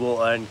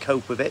seawater and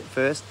cope with it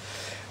first.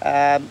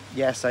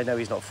 Yes, I know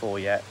he's not 4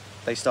 yet.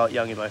 They start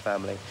young in my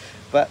family.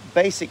 But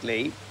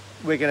basically,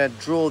 we're going to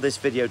draw this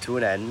video to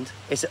an end.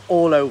 It's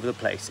all over the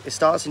place. It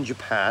starts in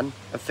Japan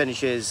and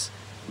finishes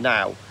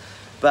now.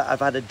 But I've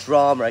had a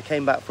drama. I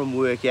came back from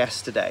work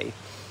yesterday,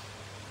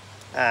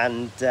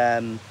 and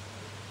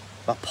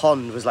my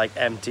pond was like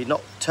empty.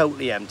 Not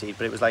totally empty,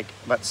 but it was like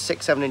about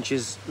 6-7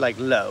 inches like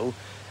low.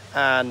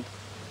 And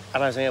I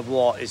was thinking,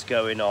 what is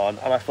going on?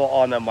 And I thought,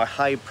 oh no, my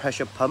high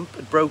pressure pump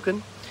had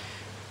broken.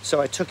 So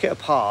I took it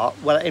apart.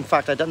 Well, in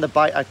fact, I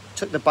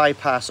took the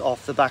bypass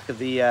off the back of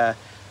the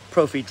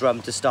Profi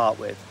drum to start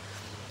with,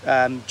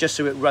 just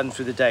so it run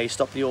through the day,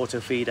 stop the auto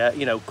feeder.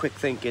 You know, quick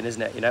thinking,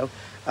 isn't it? You know.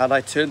 And I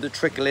turned the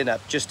trickle in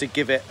up just to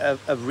give it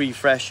a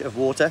refresh of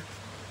water.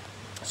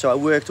 So I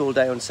worked all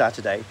day on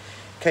Saturday,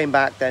 came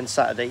back then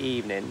Saturday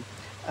evening,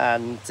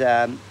 and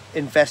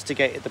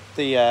investigated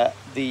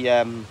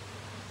the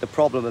the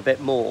problem a bit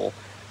more.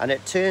 And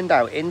it turned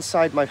out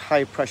inside my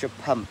high pressure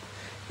pump,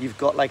 you've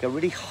got like a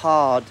really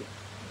hard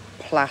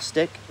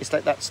plastic. It's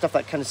like that stuff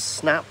that kind of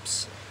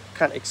snaps.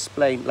 Can't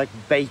explain, like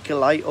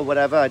Bakelite or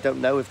whatever. I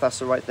don't know if that's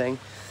the right thing.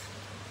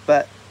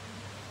 But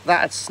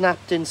that had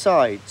snapped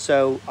inside.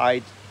 So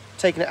I'd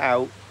taken it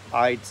out.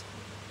 I'd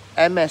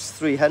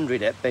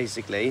MS300 it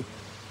basically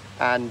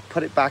and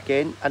put it back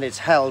in, and it's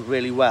held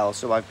really well.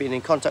 So I've been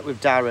in contact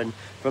with Darren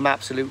from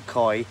Absolute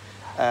Koi.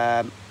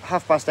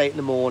 8:30 in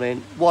the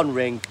morning, one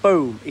ring,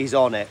 boom, he's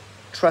on it.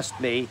 Trust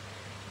me,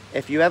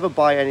 if you ever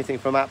buy anything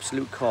from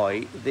Absolute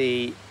Koi,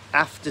 the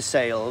after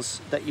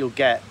sales that you'll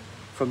get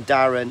from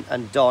Darren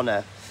and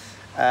Donna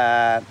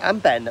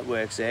and Ben that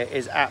works here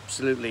is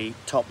absolutely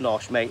top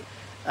notch, mate.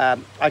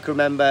 I can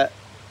remember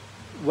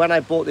when I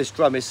bought this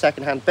drum is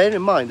second hand. Bear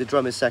in mind the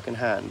drum is second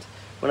hand.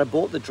 When I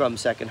bought the drum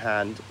second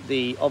hand,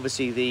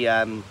 obviously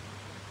the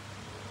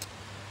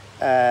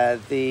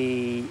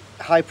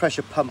high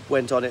pressure pump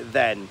went on it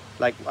then.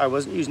 Like I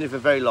wasn't using it for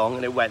very long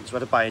and it went, so I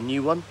had to buy a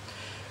new one.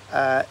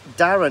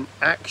 Darren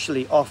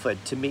actually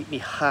offered to meet me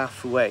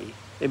halfway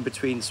in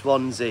between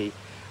Swansea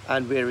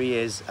and where he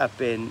is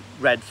up in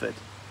Redford,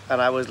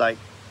 and I was like,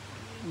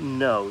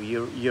 no,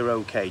 you're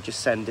okay, just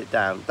send it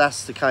down.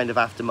 That's the kind of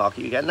aftermarket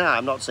you get. Now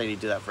I'm not saying he'd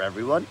do that for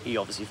everyone, he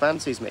obviously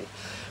fancies me,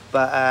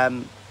 but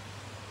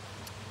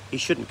he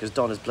shouldn't, because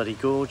Donna's bloody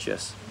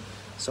gorgeous.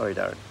 Sorry,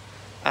 Darren.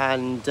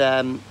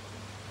 And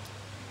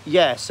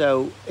yeah,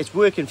 so it's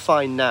working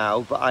fine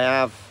now, but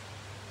I'm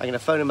going to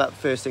phone him up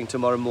first thing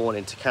tomorrow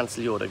morning to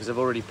cancel the order, because I've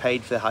already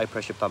paid for the high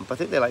pressure pump. I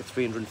think they're like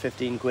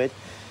 315 quid.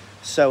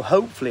 So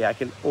hopefully I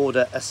can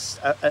order a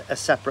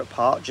separate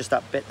part, just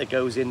that bit that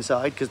goes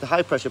inside, because the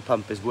high pressure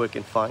pump is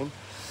working fine.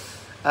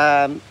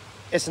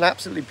 It's an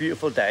absolutely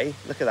beautiful day.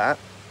 Look at that.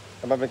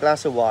 I'm having a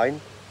glass of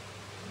wine.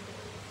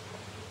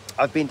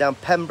 I've been down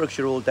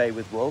Pembrokeshire all day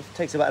with Wolf. It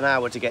takes about an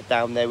hour to get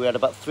down there. We had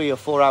about 3 or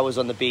 4 hours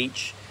on the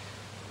beach.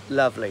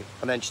 Lovely.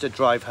 And then just a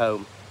drive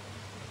home.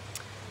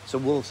 So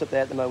Wolf's up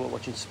there at the moment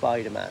watching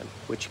Spider-Man,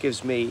 which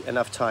gives me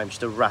enough time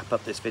just to wrap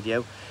up this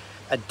video.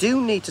 I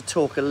do need to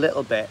talk a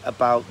little bit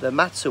about the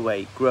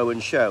Matsue Grow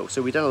and Show.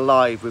 So we done a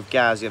live with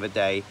Gaz the other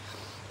day.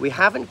 We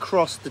haven't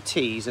crossed the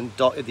T's and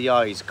dotted the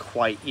I's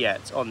quite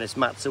yet on this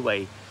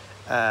Matsue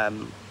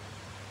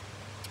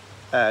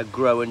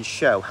Grow and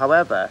Show.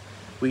 However,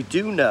 we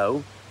do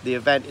know the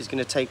event is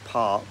going to take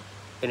part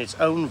in its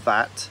own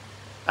VAT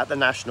at the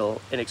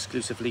National in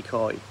exclusively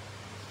Koi.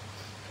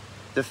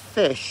 The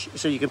fish,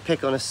 so you can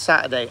pick on a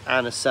Saturday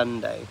and a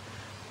Sunday.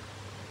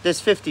 There's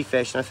 50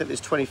 fish, and I think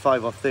there's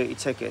 25 or 30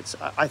 tickets.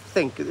 I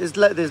think there's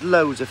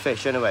loads of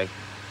fish anyway.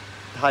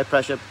 The high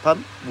pressure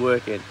pump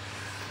working.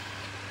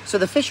 So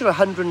the fish are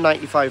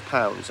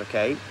 £195,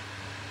 okay?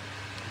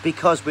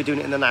 Because we're doing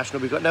it in the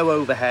National, we've got no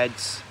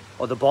overheads,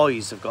 or the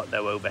boys have got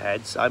no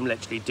overheads. I'm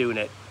literally doing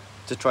it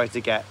to try to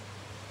get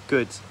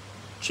good,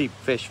 cheap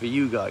fish for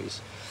you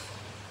guys.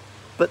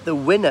 But the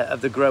winner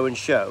of the Grow and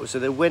Show, so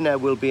the winner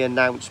will be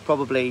announced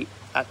probably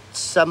at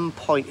some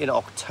point in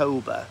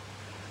October,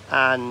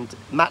 and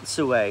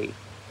Matsue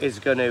is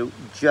going to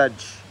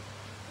judge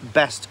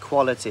best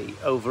quality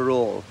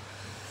overall,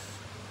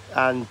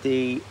 and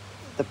the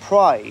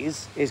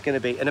prize is going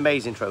to be an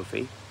amazing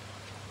trophy,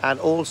 and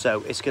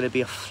also it's going to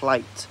be a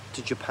flight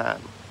to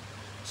Japan.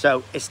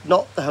 So it's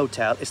not the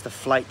hotel, it's the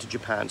flight to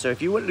Japan. So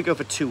if you wanted to go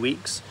for 2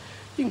 weeks,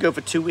 you can go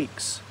for 2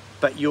 weeks,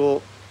 but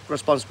you're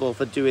responsible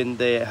for doing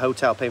the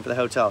hotel, paying for the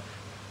hotel.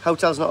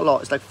 Hotel's not a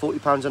lot, it's like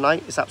 £40 a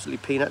night, it's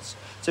absolutely peanuts.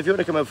 So if you want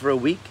to come over for a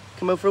week,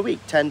 come over for a week,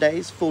 10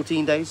 days,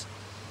 14 days.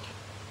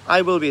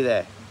 I will be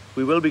there.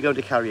 We will be going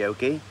to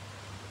karaoke.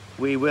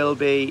 We will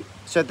be,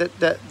 so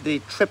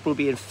the trip will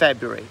be in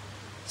February.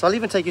 So I'll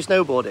even take you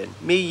snowboarding.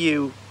 Me,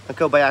 you, and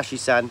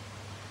Kobayashi-san.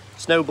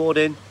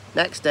 Snowboarding,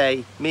 next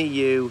day, me,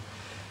 you,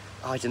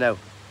 I don't know.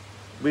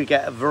 We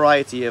get a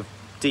variety of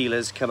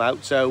dealers come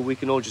out, so we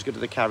can all just go to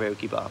the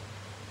karaoke bar.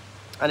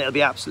 And it'll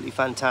be absolutely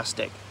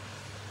fantastic.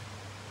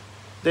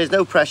 There's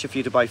no pressure for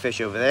you to buy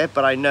fish over there,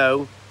 but I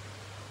know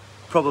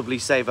probably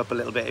save up a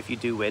little bit if you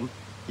do win.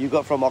 You've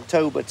got from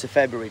October to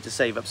February to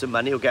save up some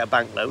money or get a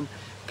bank loan,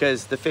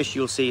 because the fish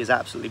you'll see is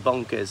absolutely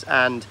bonkers.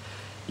 And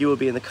you will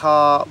be in the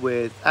car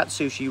with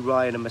Atsushi,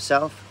 Ryan and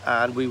myself,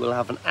 and we will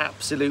have an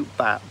absolute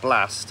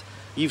blast.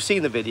 You've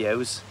seen the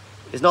videos.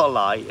 It's not a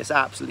lie, it's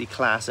absolutely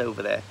class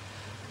over there.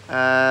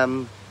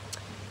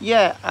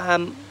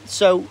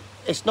 So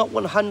it's not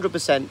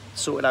 100%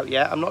 sorted out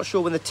yet. I'm not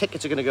sure when the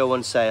tickets are going to go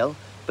on sale,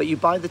 but you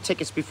buy the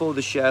tickets before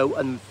the show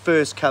and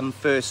first come,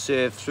 first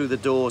serve through the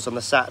doors on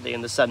the Saturday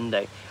and the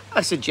Sunday.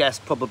 I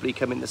suggest probably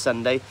coming the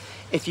Sunday.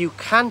 If you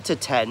can't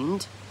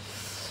attend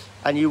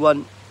and you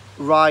want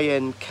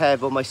Ryan,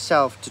 Kev or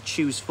myself to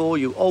choose for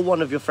you, or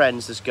one of your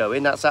friends that's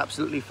going, that's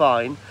absolutely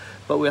fine,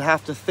 but we'll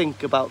have to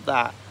think about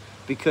that,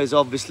 because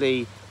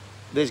obviously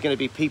there's going to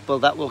be people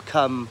that will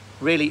come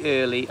really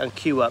early and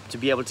queue up to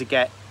be able to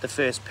get the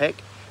first pick.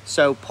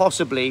 So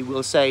possibly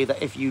we'll say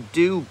that if you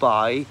do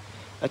buy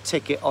a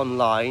ticket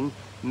online,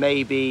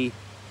 maybe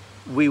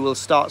we will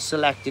start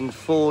selecting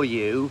for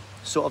you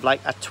sort of like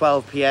at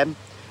 12 PM.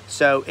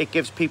 So it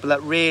gives people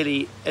that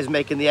really is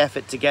making the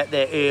effort to get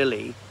there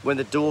early when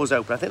the doors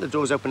open. I think the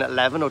doors open at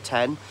 11 or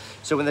 10.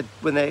 So if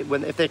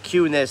they're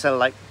queuing there, so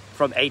like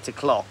from 8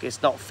 o'clock,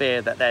 it's not fair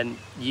that then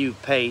you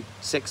paid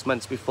 6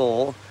 months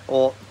before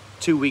or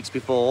 2 weeks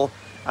before,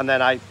 and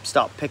then I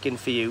start picking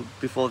for you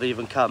before they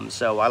even come.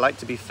 So I like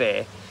to be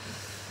fair.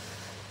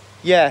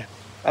 Yeah,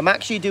 I'm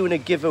actually doing a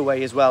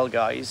giveaway as well,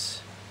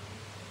 guys.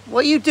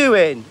 What are you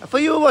doing? I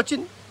thought you were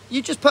watching.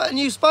 You just put a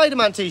new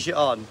Spider-Man t-shirt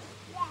on.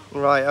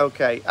 Right,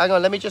 okay. Hang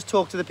on, let me just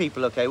talk to the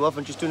people, okay? Well,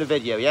 I'm just doing a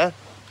video, yeah?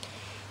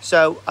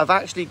 So, I've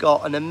actually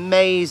got an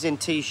amazing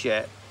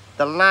t-shirt.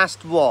 The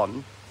last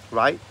one,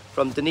 right,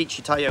 from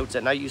Danichi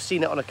Toyota. Now, you've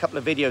seen it on a couple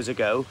of videos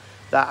ago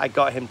that I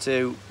got him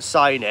to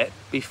sign it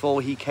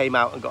before he came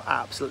out and got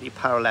absolutely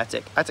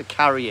paralytic. I had to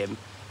carry him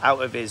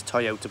out of his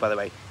Toyota, by the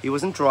way. He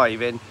wasn't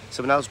driving.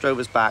 Someone else drove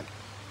us back.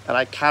 And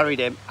I carried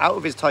him out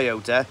of his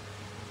Toyota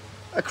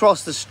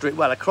across the street,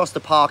 well, across the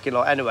parking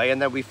lot anyway,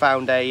 and then we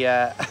found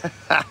a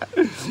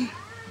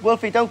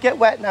Wolfie, don't get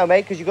wet now,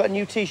 mate, because you've got a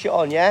new t-shirt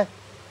on, yeah?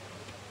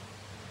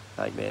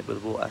 I made it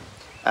with water.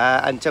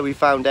 Until we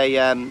found a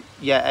not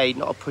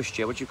a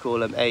pushchair, what do you call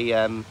them,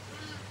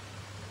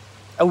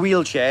 a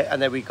wheelchair,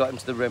 and then we got him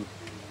to the room.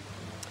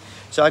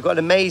 So I got an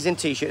amazing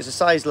t-shirt. It's a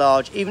size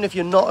large. Even if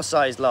you're not a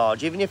size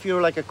large, even if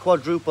you're like a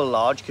quadruple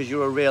large because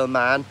you're a real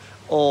man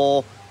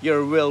or you're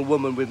a real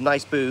woman with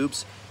nice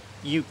boobs,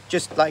 you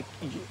just like,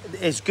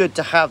 it's good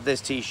to have this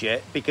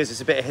t-shirt because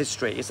it's a bit of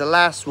history. It's the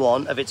last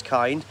one of its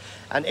kind,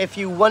 and if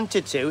you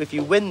wanted to, if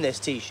you win this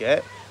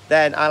t-shirt,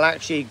 then I'll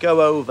actually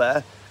go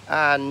over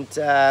and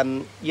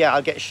yeah,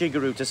 I'll get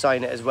Shigeru to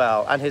sign it as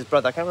well, and his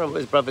brother. I can't remember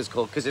what his brother's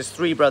called because there's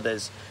 3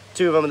 brothers,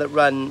 2 of them that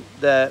run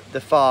the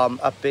farm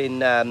up in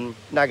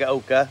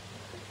Nagaoka,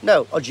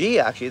 no,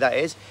 Ojiya actually that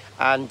is,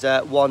 and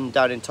 1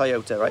 down in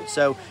Toyota, right?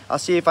 So I'll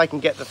see if I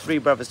can get the 3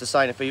 brothers to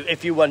sign it for you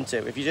if you want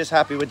to. If you're just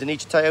happy with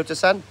Danichi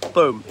Toyota-san,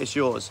 boom, it's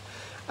yours.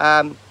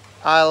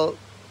 I'll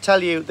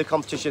tell you the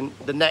competition,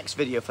 the next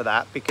video for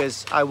that,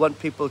 because I want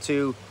people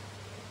to,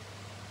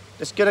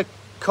 it's gonna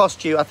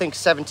cost you, I think,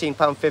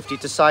 £17.50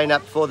 to sign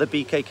up for the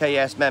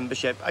BKKS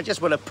membership. I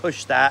just want to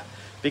push that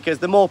because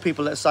the more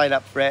people that sign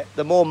up for it,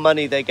 the more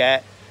money they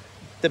get,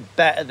 the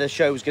better the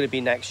show's going to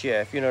be next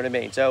year, if you know what I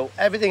mean. So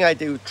everything I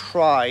do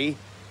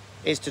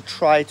is to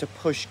try to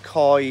push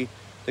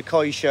the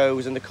koi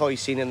shows and the koi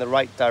scene in the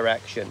right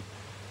direction.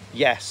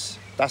 Yes,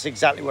 that's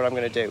exactly what I'm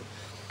going to do.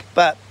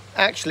 But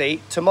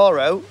actually,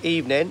 tomorrow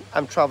evening,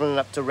 I'm traveling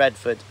up to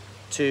Redford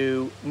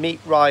to meet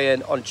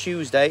Ryan on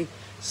Tuesday,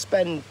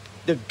 spend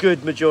the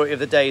good majority of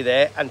the day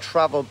there, and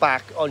travel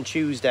back on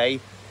Tuesday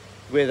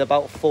with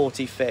about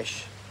 40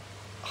 fish.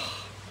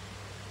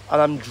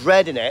 And I'm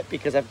dreading it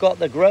because I've got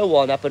the grow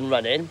one up and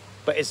running,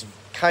 but it's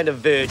kind of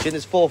virgin.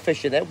 There's 4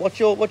 fish in there. What's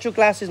your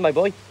glasses, my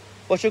boy?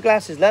 What's your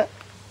glasses, let?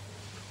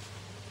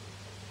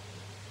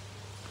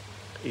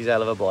 He's a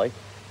hell of a boy.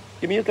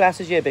 Give me your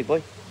glasses here, big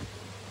boy.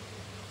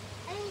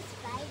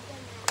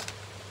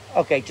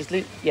 Okay, just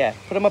leave, yeah,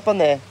 put them up on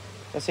there.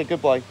 That's a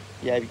good boy.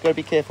 Yeah, you've got to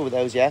be careful with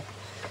those, yeah?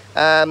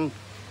 And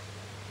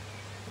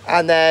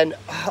then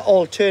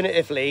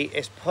alternatively,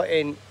 it's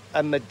putting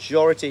a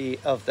majority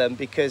of them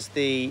because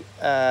the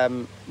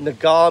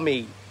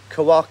Nagami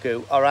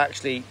Kawaku are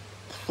actually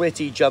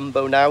pretty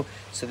jumbo now,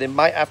 so they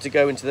might have to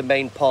go into the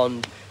main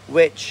pond,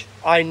 which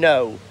I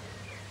know,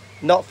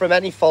 not from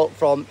any fault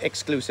from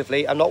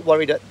exclusively. I'm not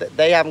worried that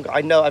they haven't.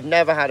 I know I've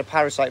never had a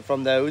parasite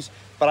from those,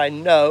 but I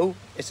know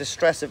it's a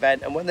stress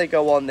event, and when they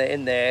go on there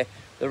in there,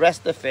 the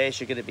rest of the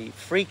fish are going to be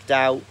freaked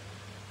out.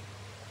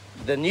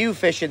 The new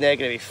fish in there are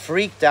going to be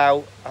freaked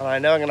out, and I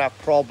know I'm going to have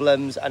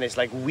problems, and it's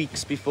like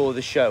weeks before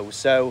the show.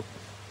 So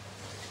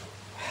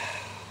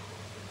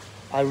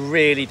I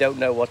really don't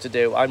know what to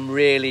do. And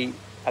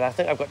I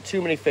think I've got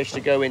too many fish to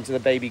go into the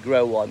baby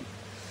grow one.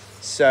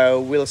 So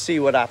we'll see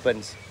what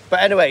happens.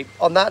 But anyway,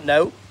 on that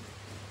note,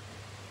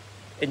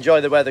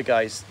 enjoy the weather,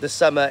 guys. The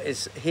summer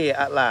is here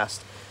at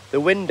last. The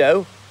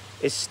window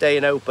is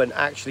staying open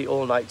actually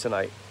all night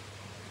tonight.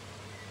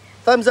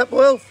 Thumbs up,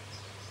 Wolf.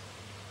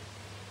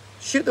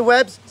 Shoot the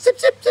webs. Zip,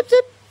 zip, zip,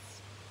 zip.